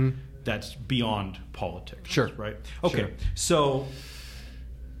dignity that's beyond politics. Sure. Right? Okay. So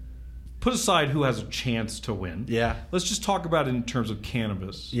put aside who has a chance to win. Yeah. Let's just talk about it in terms of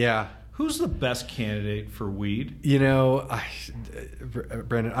cannabis. Yeah. Who's the best candidate for weed? Brandon,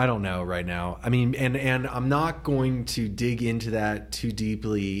 I don't know right now. I mean, and I'm not going to dig into that too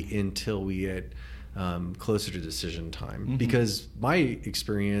deeply until we get closer to decision time, because my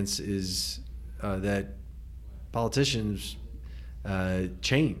experience is that politicians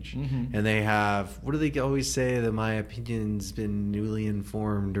change, and they have, what do they always say, that my opinion's been newly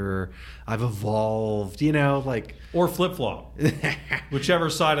informed, or I've evolved, or flip-flop, whichever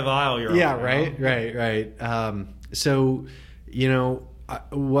side of the aisle you're on. Right. So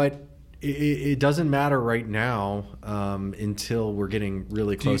it doesn't matter right now until we're getting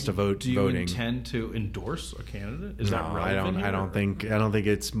really close to voting. Do you intend to endorse a candidate? Is that relevant? I don't think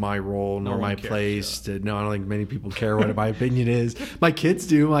it's my role nor my place. I don't think many people care what my opinion is. My kids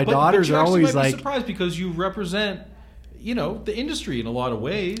do. My daughters are always like surprised because you represent, the industry in a lot of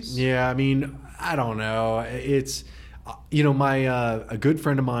ways. Yeah, I mean, I don't know. It's my a good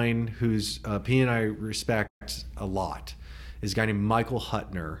friend of mine who's P and I respect a lot is a guy named Michael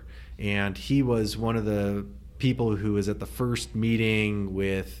Huttner. And he was one of the people who was at the first meeting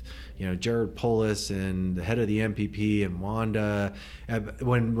with, Jared Polis and the head of the MPP and Wanda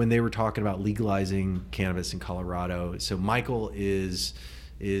when they were talking about legalizing cannabis in Colorado. So Michael is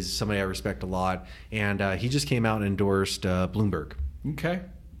is somebody I respect a lot, and he just came out and endorsed Bloomberg. Okay.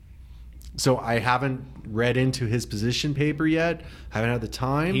 So I haven't read into his position paper yet. Haven't had the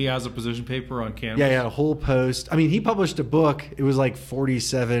time. He has a position paper on cannabis. Yeah, he had a whole post. I mean, he published a book. It was like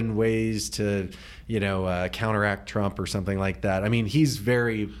 47 ways to, counteract Trump or something like that. I mean, he's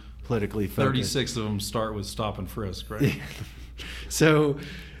very politically focused. 36 of them start with stop and frisk, right? So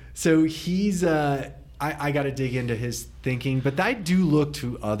he's. I got to dig into his thinking, but I do look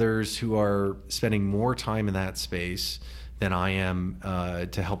to others who are spending more time in that space than I am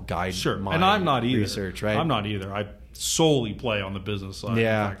to help guide my and I'm not either. Research, right? I'm not either. I solely play on the business side.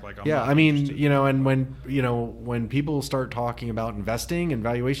 Yeah, In fact, I'm I mean, and when people start talking about investing and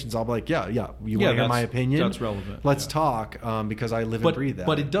valuations, I'll be like, you want to hear my opinion? That's relevant. Let's talk because I live and breathe that.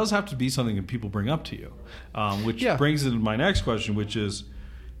 But it does have to be something that people bring up to you, which brings into my next question, which is,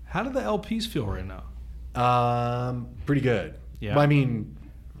 how do the LPs feel right now? Pretty good. Yeah. But, I mean,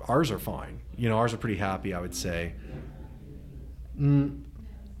 ours are fine. Ours are pretty happy, I would say.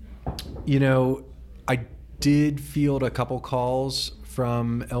 I did field a couple calls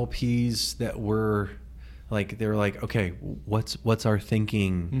from LPs that were like, they were like, okay, what's our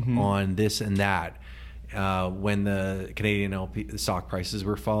thinking on this and that when the Canadian LP stock prices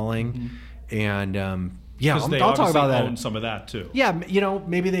were falling, and I'll talk about that. Own some of that too. Yeah,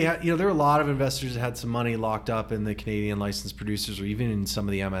 maybe they had, there are a lot of investors that had some money locked up in the Canadian licensed producers or even in some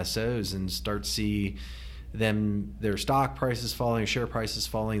of the MSOs, and start see their stock prices falling, share prices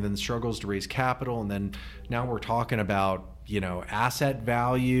falling, then struggles to raise capital, and then now we're talking about asset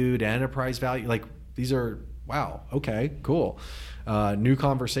value to enterprise value. Like, these are, wow, okay, cool, new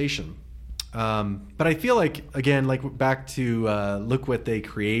conversation. But I feel like, again, like back to look what they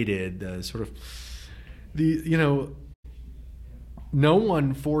created, sort of no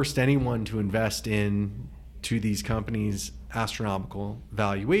one forced anyone to invest into these companies' astronomical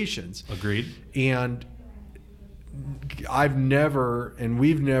valuations. Agreed. And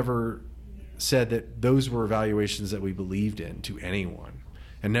we've never said that those were valuations that we believed in to anyone,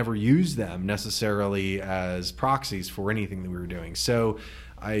 and never used them necessarily as proxies for anything that we were doing. So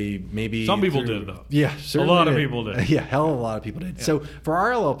some people did, though. Yeah, a lot of people did. Yeah, hell of a lot of people did. Yeah. So for our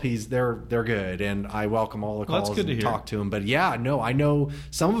LLPs, they're good, and I welcome all the calls and talk to them. But I know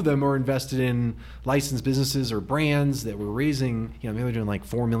some of them are invested in licensed businesses or brands that were raising, maybe they're doing like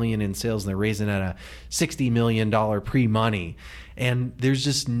 $4 million in sales, and they're raising at a $60 million pre-money. And there's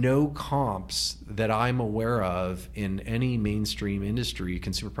just no comps that I'm aware of in any mainstream industry,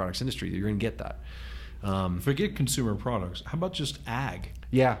 consumer products industry, that you're going to get that. Forget consumer products. How about just ag?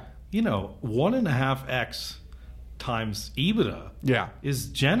 Yeah. 1.5x times EBITDA is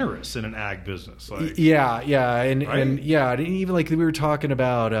generous in an ag business. Like, and even like we were talking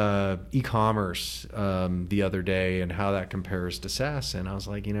about e-commerce the other day and how that compares to SaaS, and I was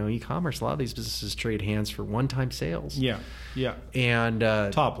like, e-commerce, a lot of these businesses trade hands for one-time sales. Yeah. And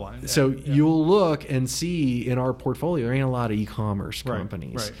top line. So you'll look and see in our portfolio, there ain't a lot of e-commerce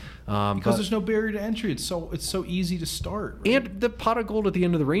companies. Right. Because there's no barrier to entry. It's so easy to start. Right? And the pot of gold at the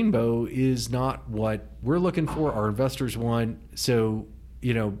end of the rainbow is not what we're looking for. Our investors want. So,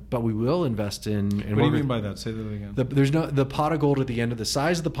 but we will invest in. And what do you mean by that? Say that again. The pot of gold at the end of the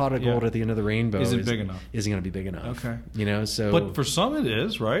size of the pot of gold at the end of the rainbow isn't big enough. Isn't going to be big enough. Okay. So. But for some it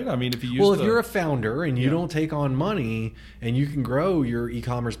is, right? I mean, if you use if you're a founder and you don't take on money and you can grow your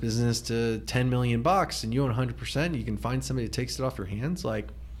e-commerce business to $10 million and you own 100%, you can find somebody that takes it off your hands, like.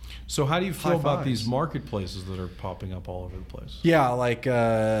 So how do you feel about these marketplaces that are popping up all over the place? Yeah, like we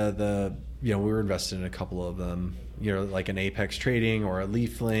were invested in a couple of them. Like an Apex Trading or a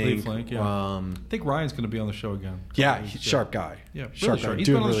LeafLink. LeafLink, yeah. I think Ryan's going to be on the show again. Yeah, he's a sharp guy. Yeah, really sharp. He's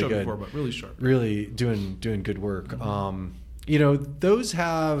been on the show before, but really sharp. Really doing good work. Mm-hmm. Those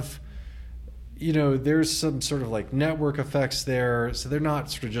have. There's some sort of like network effects there. So they're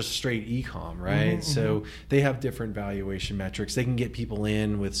not sort of just straight e-com, right? Mm-hmm, so they have different valuation metrics. They can get people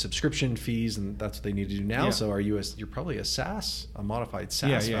in with subscription fees, and that's what they need to do now. Yeah. So you're probably a modified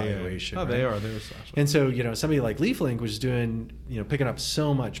SaaS valuation. Oh, right? They're SaaS. And so, somebody like LeafLink was doing, picking up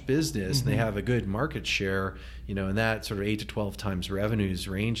so much business, mm-hmm. and they have a good market share, in that sort of 8 to 12 times revenues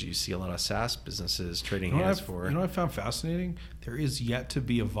range, you see a lot of SaaS businesses trading hands for. You know what I found fascinating? There is yet to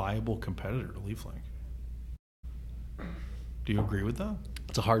be a viable competitor to LeafLink. Do you agree with that?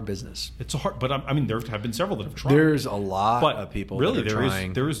 It's a hard business. It's a hard, but I mean, there have been several that have tried. There's a lot of people really, that are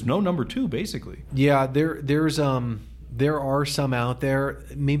trying. There is no number two, basically. Yeah, there are some out there.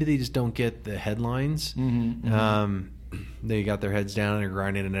 Maybe they just don't get the headlines. Mm-hmm, mm-hmm. They got their heads down and are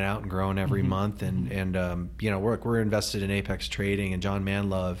grinding it out and growing every mm-hmm. month. And we're invested in Apex Trading, and John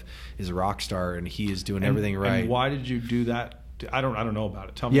Manlove is a rock star, and he is doing everything right. And why did you do that I don't know about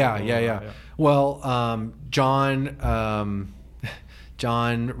it. Tell me. Yeah. Well, John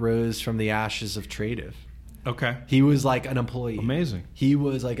rose from the ashes of Tradive. Okay. He was like an employee. Amazing. He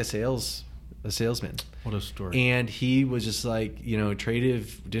was like a salesman. What a story. And he was just like,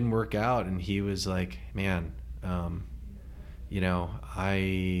 Tradive didn't work out, and he was like, man, I'm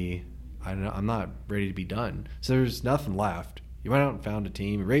not ready to be done. So there's nothing left. He went out and found a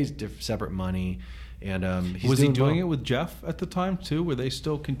team, raised separate money, and was he doing it with Jeff at the time too? Were they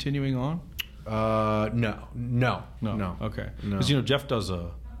still continuing on? No. Okay. No. Because Jeff does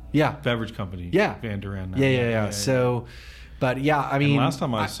a beverage company. Yeah. Van Duran. Yeah. So, but yeah, I mean, and last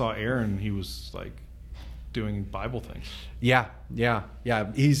time I saw Aaron, he was like doing Bible things. Yeah.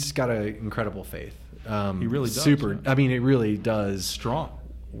 He's got an incredible faith. He really does. Super. Yeah. I mean, it really does. Strong.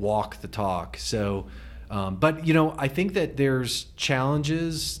 Walk the talk. So, but I think that there's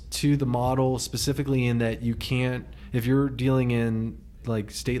challenges to the model, specifically in that you can't, if you're dealing in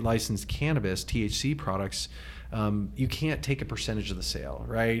like state licensed cannabis, THC products, you can't take a percentage of the sale,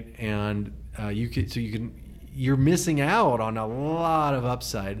 right? And you're missing out on a lot of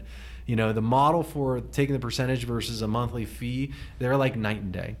upside. The model for taking the percentage versus a monthly fee, they're like night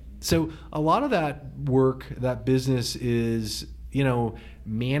and day. So a lot of that work, that business is,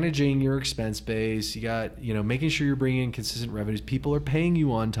 managing your expense base. You got, making sure you're bringing in consistent revenues. People are paying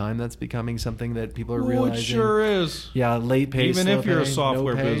you on time. That's becoming something that people are realizing. It sure is. Yeah, late pay, even if you're a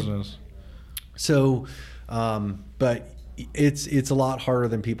software business. So, but it's a lot harder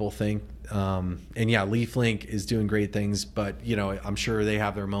than people think. And yeah, LeafLink is doing great things, but I'm sure they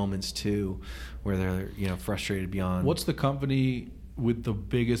have their moments too, where they're frustrated beyond. What's the company with the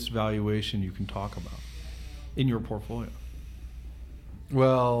biggest valuation you can talk about in your portfolio?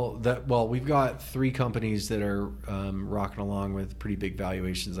 Well, we've got 3 companies that are rocking along with pretty big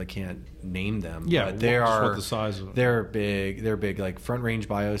valuations. I can't name them. Yeah, but they are. What the size of them? They're big. They're big, like Front Range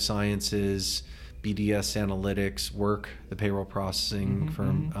Biosciences, BDS Analytics, Work, the payroll processing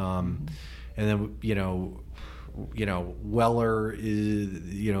firm, and then Weller is,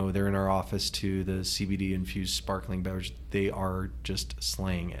 they're in our office too. The CBD infused sparkling beverage, they are just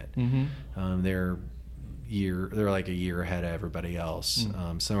slaying it. They're like a year ahead of everybody else.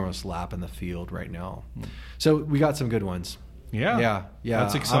 Some of us lapping the field right now. So we got some good ones. Yeah.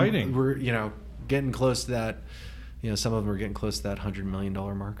 That's exciting. We're getting close to that. Some of them are getting close to that $100 million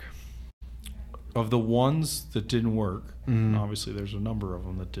mark. Of the ones that didn't work, obviously there's a number of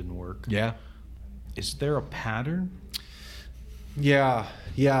them that didn't work. Yeah. Is there a pattern? Yeah.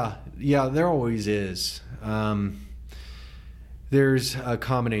 There always is. There's a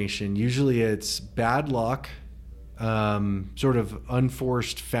combination. Usually it's bad luck, sort of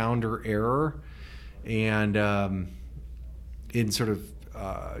unforced founder error, and in sort of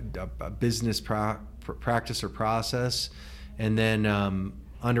a business practice or process, and then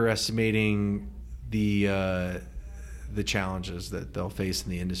underestimating the challenges that they'll face in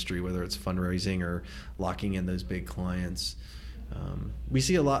the industry, whether it's fundraising or locking in those big clients. We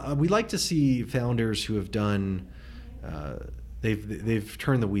see a lot. We like to see founders who have done. They've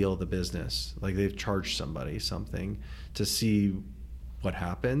turned the wheel of the business, like they've charged somebody something to see what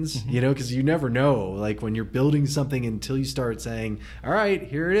happens, because you never know, like when you're building something until you start saying, all right,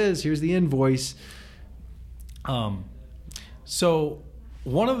 here it is, here's the invoice. So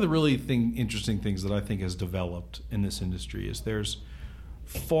one of the really interesting things that I think has developed in this industry is there's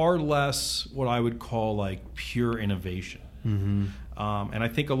far less what I would call like pure innovation. And I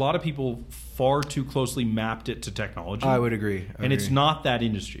think a lot of people far too closely mapped it to technology. I would agree. It's not that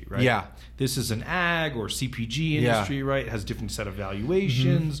industry, right? Yeah. This is an ag or CPG industry, right? It has different set of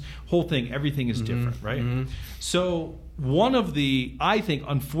valuations, whole thing, everything is different, right? So one of the, I think,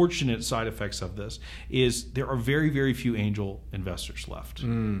 unfortunate side effects of this is there are very, very few angel investors left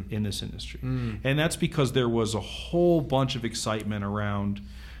in this industry. And that's because there was a whole bunch of excitement around,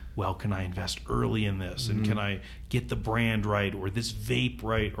 well, can I invest early in this? And can I get the brand right or this vape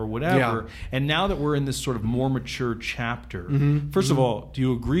right or whatever? Yeah. And now that we're in this sort of more mature chapter, first of all, do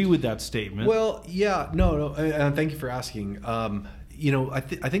you agree with that statement? Well, yeah, no. And thank you for asking. I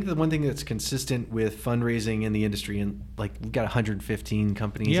think the one thing that's consistent with fundraising in the industry, and like we've got 115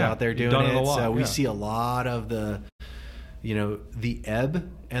 companies out there doing done it. A lot, so we see a lot of the ebb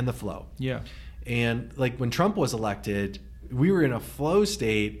and the flow. Yeah. And like when Trump was elected, we were in a flow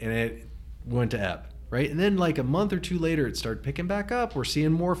state and it went to ebb, right? And then like a month or two later, it started picking back up. We're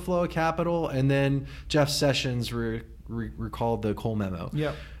seeing more flow of capital. And then Jeff Sessions recalled the Cole memo.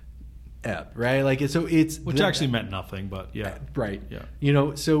 Yeah. Ebb, right? Like which actually meant nothing, but yeah. Right.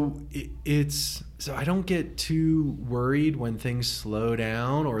 Yeah. So so I don't get too worried when things slow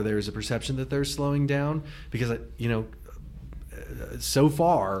down or there's a perception that they're slowing down, because so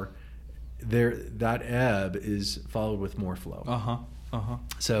far, that ebb is followed with more flow.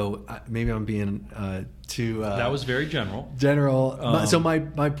 So maybe I'm being too. That was very general. So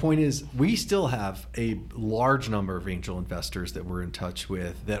my point is, we still have a large number of angel investors that we're in touch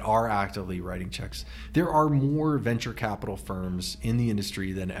with that are actively writing checks. There are more venture capital firms in the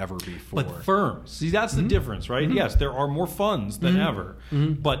industry than ever before. But firms, see, that's the difference, right? Yes, there are more funds than ever,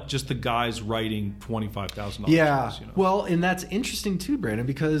 but just the guys writing $25,000. Yeah. Well, and that's interesting too, Brandon,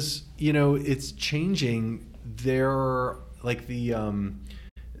 because it's changing. There, like the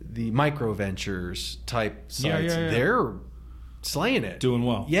micro ventures type sites, they're slaying it, doing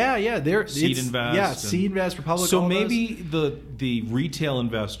well. Yeah, they're Seed Invest. Yeah, Seed Invest, Republic. So maybe the retail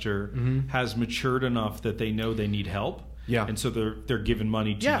investor has matured enough that they know they need help. Yeah, and so they're giving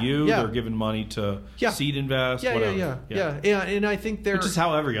money to you. Yeah. They're giving money to Seed Invest. Yeah. And I think which is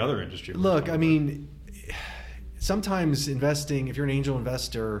how every other industry works. Look, I mean, sometimes investing, if you're an angel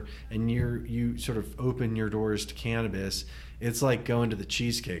investor and you sort of open your doors to cannabis, it's like going to the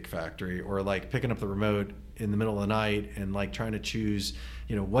Cheesecake Factory or like picking up the remote in the middle of the night and like trying to choose,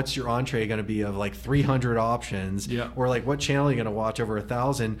 what's your entree going to be of like 300 options, or like what channel you're going to watch over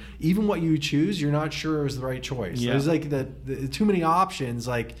 1,000. Even what you choose, you're not sure is the right choice. Yeah. There's like the too many options.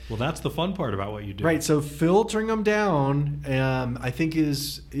 Like, well, that's the fun part about what you do, right? So filtering them down, I think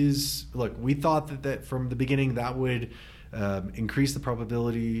is look. We thought that from the beginning that would increase the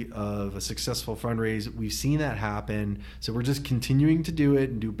probability of a successful fundraise. We've seen that happen, so we're just continuing to do it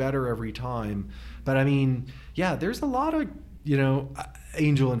and do better every time. But I mean, there's a lot of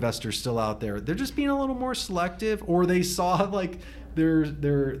angel investors still out there. They're just being a little more selective, or they saw like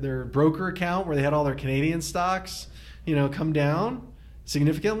their broker account where they had all their Canadian stocks, come down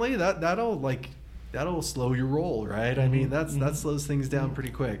significantly. That'll slow your roll, right? I mean, that slows things down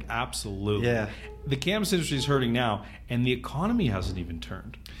pretty quick. Absolutely. Yeah. The cannabis industry is hurting now, and the economy hasn't even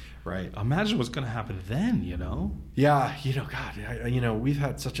turned. Right. Imagine what's going to happen then, Yeah, God, we've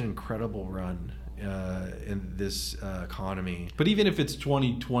had such an incredible run in this economy. But even if it's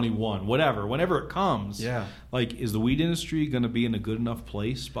 2021, whatever, whenever it comes, like, is the weed industry going to be in a good enough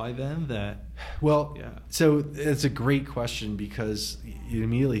place by then that... Well, so it's a great question, because you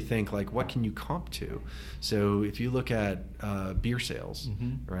immediately think, like, what can you comp to? So if you look at beer sales,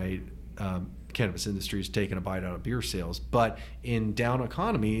 right, cannabis industry is taking a bite out of beer sales, but in down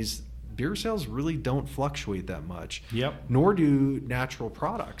economies, beer sales really don't fluctuate that much. Yep. Nor do natural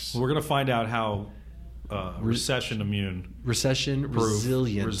products. We're going to find out how recession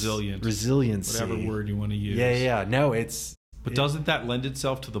resilience, whatever word you want to use. Yeah. No, it's... But doesn't that lend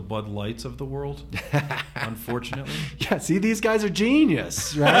itself to the Bud Lights of the world? Unfortunately. Yeah, see, these guys are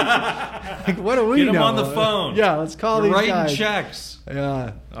genius, right? Like, what do we know? Get them on the phone. Yeah, let's call these guys. Writing checks.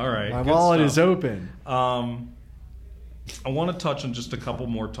 Yeah. All right. My wallet is open. I want to touch on just a couple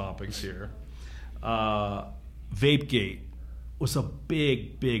more topics here. Vapegate was a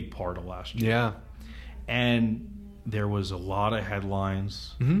big part of last year. Yeah. And there was a lot of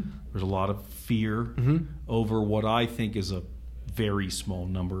headlines. There's a lot of fear over what I think is a very small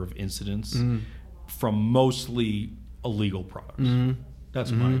number of incidents from mostly illegal products.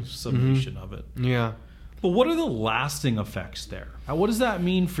 That's my summation of it. Yeah. But what are the lasting effects there? What does that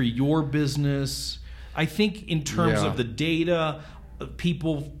mean for your business? I think in terms of the data,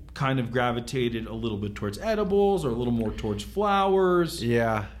 people kind of gravitated a little bit towards edibles or a little more towards flowers.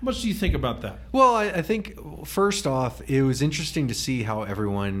 Yeah. How much do you think about that? Well, I think first off, it was interesting to see how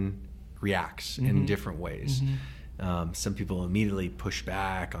everyone reacts in different ways. Some people immediately push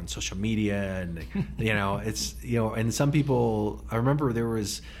back on social media, and and some people. I remember there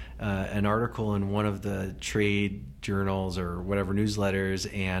was an article in one of the trade journals or whatever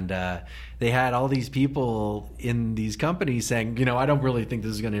newsletters, and they had all these people in these companies saying, I don't really think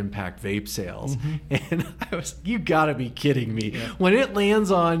this is going to impact vape sales. And I was, you got to be kidding me. When it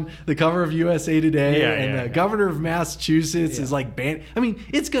lands on the cover of USA Today and the governor of Massachusetts is like banned, I mean,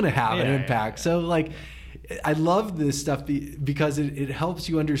 it's going to have an impact. So like, I love this stuff because it helps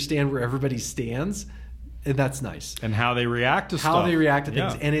you understand where everybody stands. And that's nice. And how they react to stuff. How they react to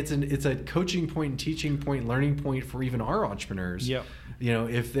things. And it's a coaching point and teaching point, learning point for even our entrepreneurs. Yep.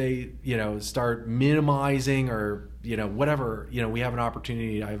 If they, start minimizing or, whatever, we have an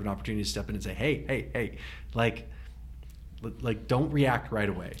opportunity, I have an opportunity to step in and say, hey, like don't react right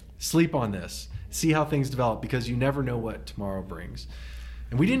away. Sleep on this. See how things develop, because you never know what tomorrow brings.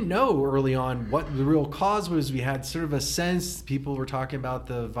 And we didn't know early on what the real cause was. We had sort of a sense. People were talking about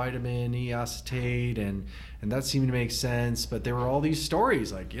the vitamin E acetate, and that seemed to make sense. But there were all these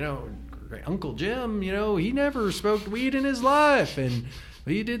stories like, Uncle Jim, he never smoked weed in his life. And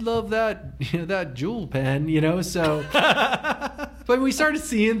he did love that, that Juul pen, so. but we started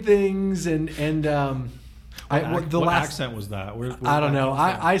seeing things, and What accent was that? Where I don't know.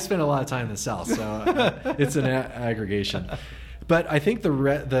 I spent a lot of time in the South, so it's an aggregation. But I think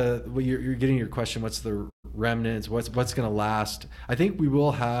you're getting your question. What's the remnants? What's going to last? I think we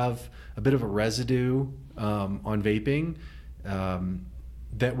will have a bit of a residue on vaping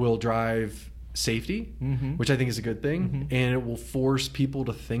that will drive safety, which I think is a good thing, and it will force people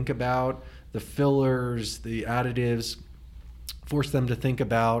to think about the fillers, the additives, force them to think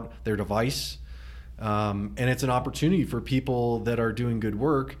about their device. And it's an opportunity for people that are doing good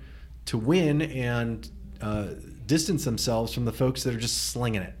work to win and distance themselves from the folks that are just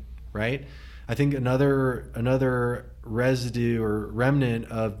slinging it, right? I think another residue or remnant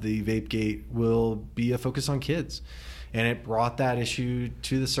of the VapeGate will be a focus on kids. And it brought that issue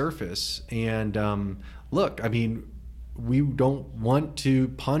to the surface. And look, I mean, we don't want to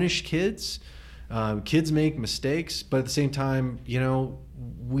punish kids. Kids make mistakes, but at the same time,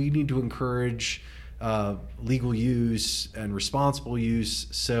 we need to encourage legal use and responsible use.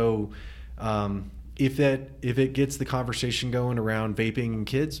 So if it gets the conversation going around vaping and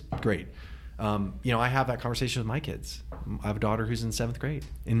kids, great. I have that conversation with my kids. I have a daughter who's in 7th grade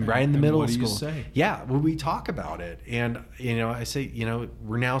and right in the middle of school. What do you say? Yeah, well, we talk about it. And, I say,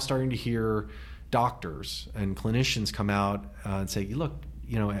 we're now starting to hear doctors and clinicians come out and say, look,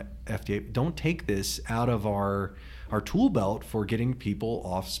 FDA, don't take this out of our tool belt for getting people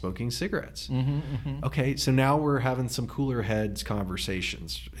off smoking cigarettes. Okay, so now we're having some cooler heads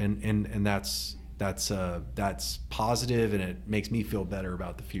conversations, and that's positive, and it makes me feel better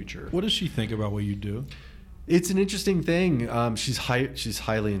about the future. What does she think about what you do? It's an interesting thing. She's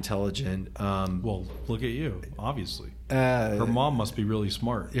highly intelligent. Well, look at you, obviously. Her mom must be really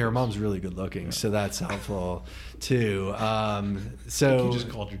smart. Yeah, her mom's really good looking, so that's helpful too. So you just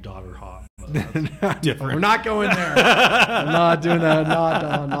called your daughter hot. Different. We're not going there. I'm not doing that.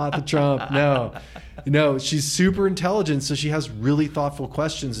 Not the Trump. No, she's super intelligent, so she has really thoughtful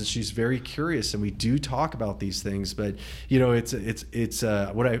questions, and she's very curious. And we do talk about these things, but it's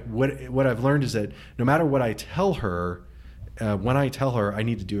what I've learned is that no matter what I tell her, when I tell her, I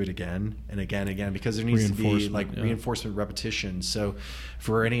need to do it again and again and again, because there needs to be reinforcement, repetition. So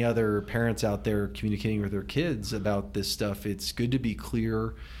for any other parents out there communicating with their kids about this stuff, it's good to be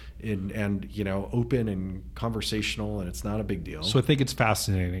clear and open and conversational, and it's not a big deal. So I think it's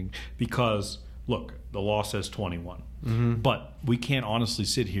fascinating because, look, the law says 21, but we can't honestly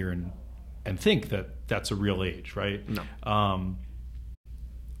sit here and think that that's a real age, right? No.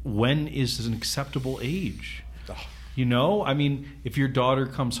 When is an acceptable age? I mean, if your daughter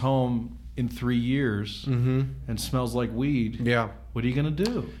comes home in 3 years and smells like weed, what are you going to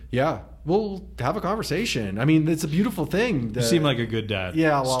do? Yeah. We'll have a conversation. I mean, it's a beautiful thing. You seem like a good dad.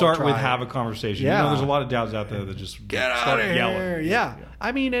 Yeah, well, start with have a conversation. Yeah. There's a lot of dads out there that just get start out of yelling. Here. Yeah.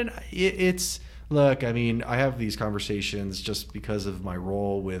 I mean, and it's look. I mean, I have these conversations just because of my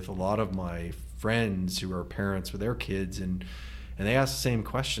role with a lot of my friends who are parents with their kids, and they ask the same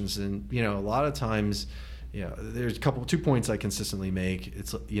questions. And a lot of times, there's 2 points I consistently make.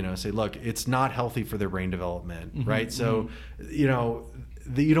 It's say, look, it's not healthy for their brain development, right? So,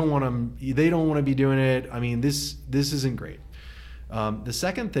 they don't want to be doing it. I mean, this isn't great. The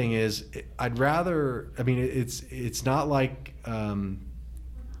second thing is, I'd rather. I mean, it's not like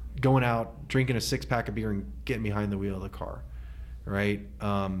going out drinking a 6-pack of beer and getting behind the wheel of the car, right?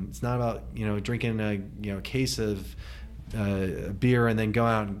 It's not about drinking a case of beer and then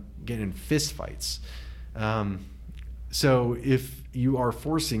going out and getting in fist fights. So if you are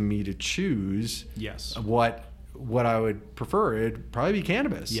forcing me to choose, yes, what I would prefer, it'd probably be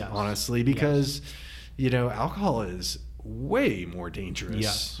cannabis, honestly, because alcohol is way more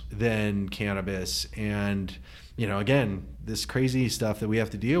dangerous than cannabis. And again, this crazy stuff that we have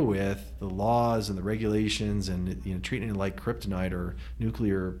to deal with, the laws and the regulations, and treating it like kryptonite or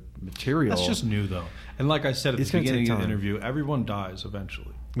nuclear material. That's just new, though. And like I said at the beginning of the interview, everyone dies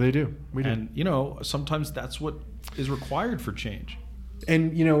eventually. They do. We do. And sometimes that's what is required for change.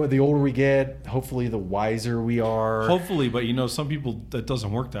 And the older we get, hopefully the wiser we are. Hopefully, but some people, that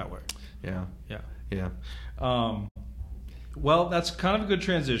doesn't work that way. Yeah. Well, that's kind of a good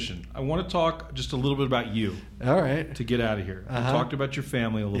transition. I want to talk just a little bit about you. All right. To get out of here. We talked about your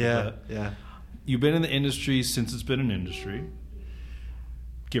family a little bit. Yeah. You've been in the industry since it's been an industry,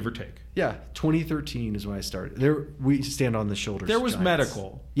 give or take. Yeah, 2013 is when I started. There, we stand on the shoulders. There was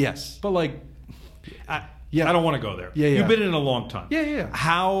medical. Yes. But I don't want to go there. Yeah. You've been in it a long time. Yeah.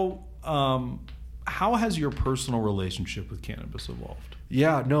 How has your personal relationship with cannabis evolved?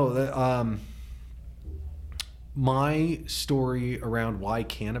 Yeah, no, my story around why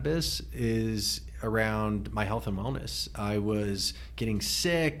cannabis is around my health and wellness. I was getting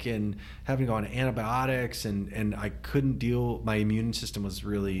sick and having to go on antibiotics, and I couldn't deal. My immune system was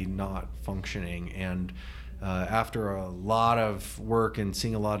really not functioning. And after a lot of work and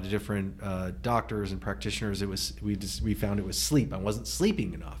seeing a lot of different doctors and practitioners, we found it was sleep. I wasn't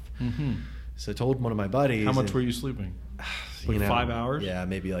sleeping enough. Mm-hmm. So I told one of my buddies. How much were you sleeping? Like 5 hours? Yeah,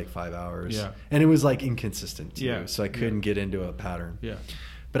 maybe like 5 hours. Yeah. And it was like inconsistent too. Yeah. So I couldn't get into a pattern. Yeah.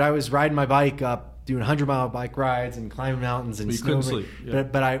 But I was riding my bike up, doing 100-mile bike rides and climbing mountains and But you couldn't sleep. Yeah.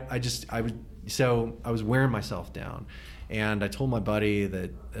 But I was wearing myself down. And I told my buddy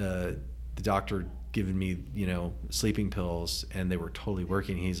that the doctor given me, sleeping pills, and they were totally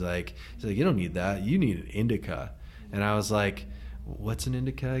working. He's like, you don't need that. You need an indica. And I was like, what's an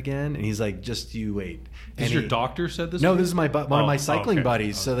indica again? And he's like, just you wait. Does your doctor said this? No, this is one of my cycling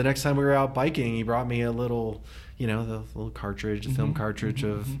buddies. Okay. So the next time we were out biking, he brought me a little, the little cartridge, a film cartridge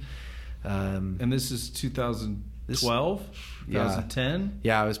of. And this is 2012, 2010.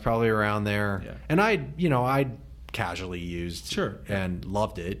 Yeah, it was probably around there. Yeah. And I'd casually used, Sure, and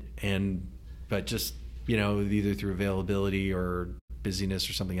loved it, but just either through availability or busyness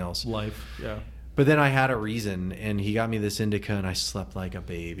or something else. Life, yeah. But then I had a reason, and he got me this indica, and I slept like a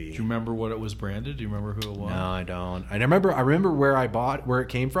baby. Do you remember what it was branded? Do you remember who it was? No, I don't. I remember where it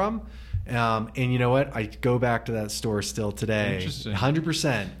came from, and you know what? I go back to that store still today. Interesting.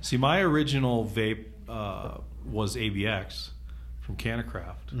 100%. See, my original vape was ABX from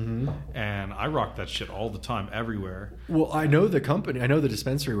Canacraft, and I rocked that shit all the time, everywhere. Well, I know the company. I know the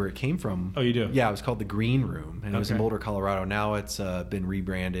dispensary where it came from. Oh, you do? Yeah, it was called the Green Room, and it was in Okay. Boulder, Colorado. Now it's been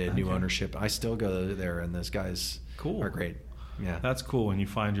rebranded, new ownership. I still go there, and those guys Cool. are great. Yeah. That's cool when you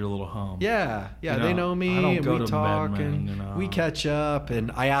find your little home. Yeah, You know, they know me, I don't and go we to talk, MedMen, and we catch up,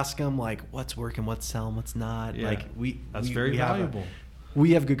 and I ask them like, what's working, what's selling, what's not. Yeah. Like That's we very valuable.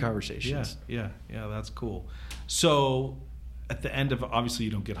 We have good Yeah, conversations. yeah, that's cool. So at the end of, obviously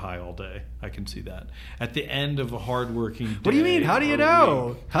you don't get high all day. I can see that. At the end of a hardworking day. What do you mean? How do you or know?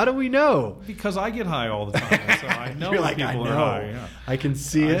 week- How do we know? Because I get high all the time. So I know You're when like, people I are know. high. Yeah. I can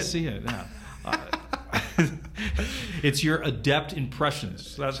see I it. see it, yeah. It's your adept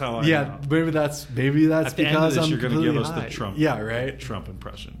impressions. That's how I Yeah, know. maybe that's At the end of because this, I'm you're going to give us completely the high. Trump. Yeah, right. Trump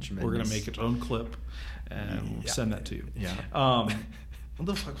impression. We're going Tremendous. to make its own clip and we'll send that to you. Yeah. What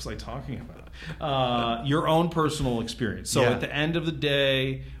the fuck was I talking about? Your own personal experience. So Yeah. at the end of the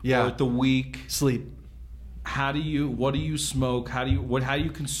day Yeah. or at the week, Sleep. what do you smoke? How do you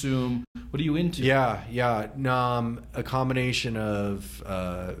consume? What are you into? Yeah. A combination of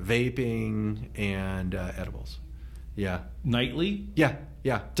vaping and edibles. Yeah. Nightly? Yeah.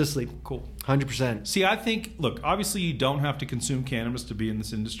 To sleep. Cool. 100%. See, I think, look, obviously you don't have to consume cannabis to be in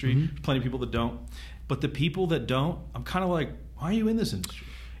this industry. There's plenty of people that don't. But the people that don't, I'm kind of like, why are you in this industry?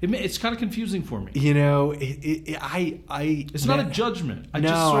 It's kind of confusing for me. It's not a judgment. I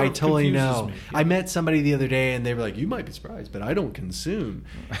totally confuses know. me. I met somebody the other day, and they were like, "You might be surprised, but I don't consume."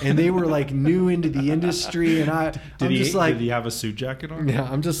 And they were like new into the industry, and Did like, he have a suit jacket on? yeah,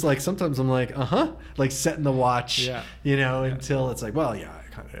 I'm just like, sometimes I'm like, like setting the watch, Yeah. until it's like, well, yeah,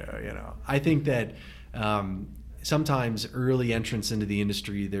 kind of, I think that sometimes early entrants into the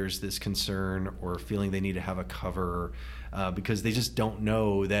industry, there's this concern or feeling they need to have a cover because they just don't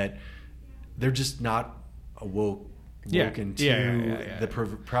know that they're just not woken to the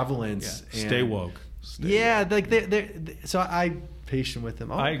prevalence. Yeah. Stay and- woke. like so I'm patient with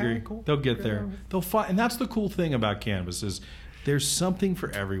them. Oh, I okay, agree. cool. They'll get there. They'll find, and that's the cool thing about cannabis is there's something for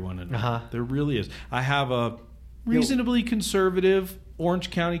everyone in it. There really is. I have a reasonably conservative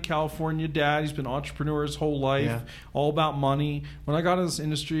Orange County, California dad. He's been an entrepreneur his whole life, all about money. When I got in this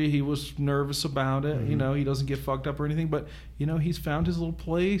industry, he was nervous about it. He doesn't get fucked up or anything, but he's found his little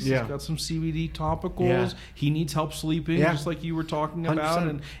place. Yeah. He's got some CBD topicals. Yeah. He needs help sleeping, just like you were talking about. 100%.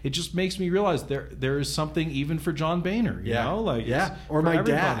 And it just makes me realize there is something even for John Boehner. You know, like it's or for my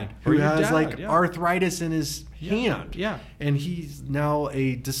everybody. dad Or who your has dad, yeah. arthritis in his hand. Yeah. And he's now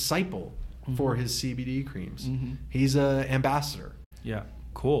a disciple for his CBD creams. He's an ambassador. Yeah.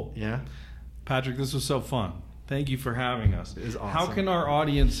 Cool. Yeah. Patrick, this was so fun. Thank you for having us. It was awesome. How can our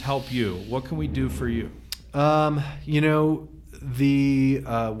audience help you? What can we do for you? The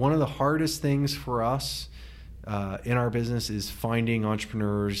one of the hardest things for us in our business is finding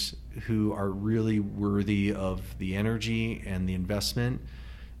entrepreneurs who are really worthy of the energy and the investment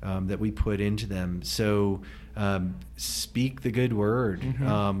that we put into them. So speak the good word.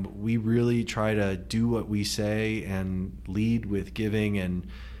 We really try to do what we say and lead with giving and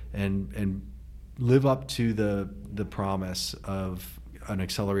live up to the promise of an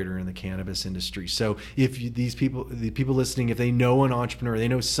accelerator in the cannabis industry. So if the people listening, if they know an entrepreneur, they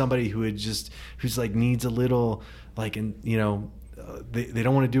know somebody who's like needs a little like, they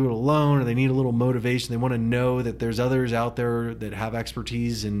don't want to do it alone, or they need a little motivation. They want to know that there's others out there that have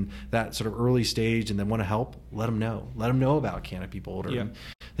expertise in that sort of early stage and then want to help. Let them know about Canopy Boulder. Yeah.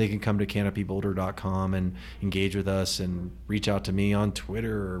 They can come to canopyboulder.com and engage with us and reach out to me on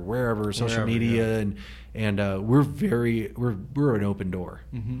Twitter or wherever social media. Yeah. And we're an open door.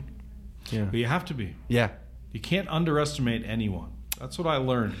 Mm-hmm. Yeah. But you have to be. Yeah. You can't underestimate anyone. That's what I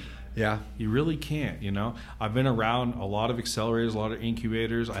learned. Yeah. You really can't, I've been around a lot of accelerators, a lot of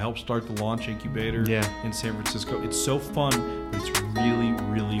incubators. I helped start the Launch Incubator in San Francisco. It's so fun, but it's really,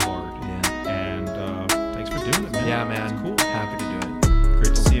 really hard. Yeah. And thanks for doing it, man. Yeah, man. It's cool.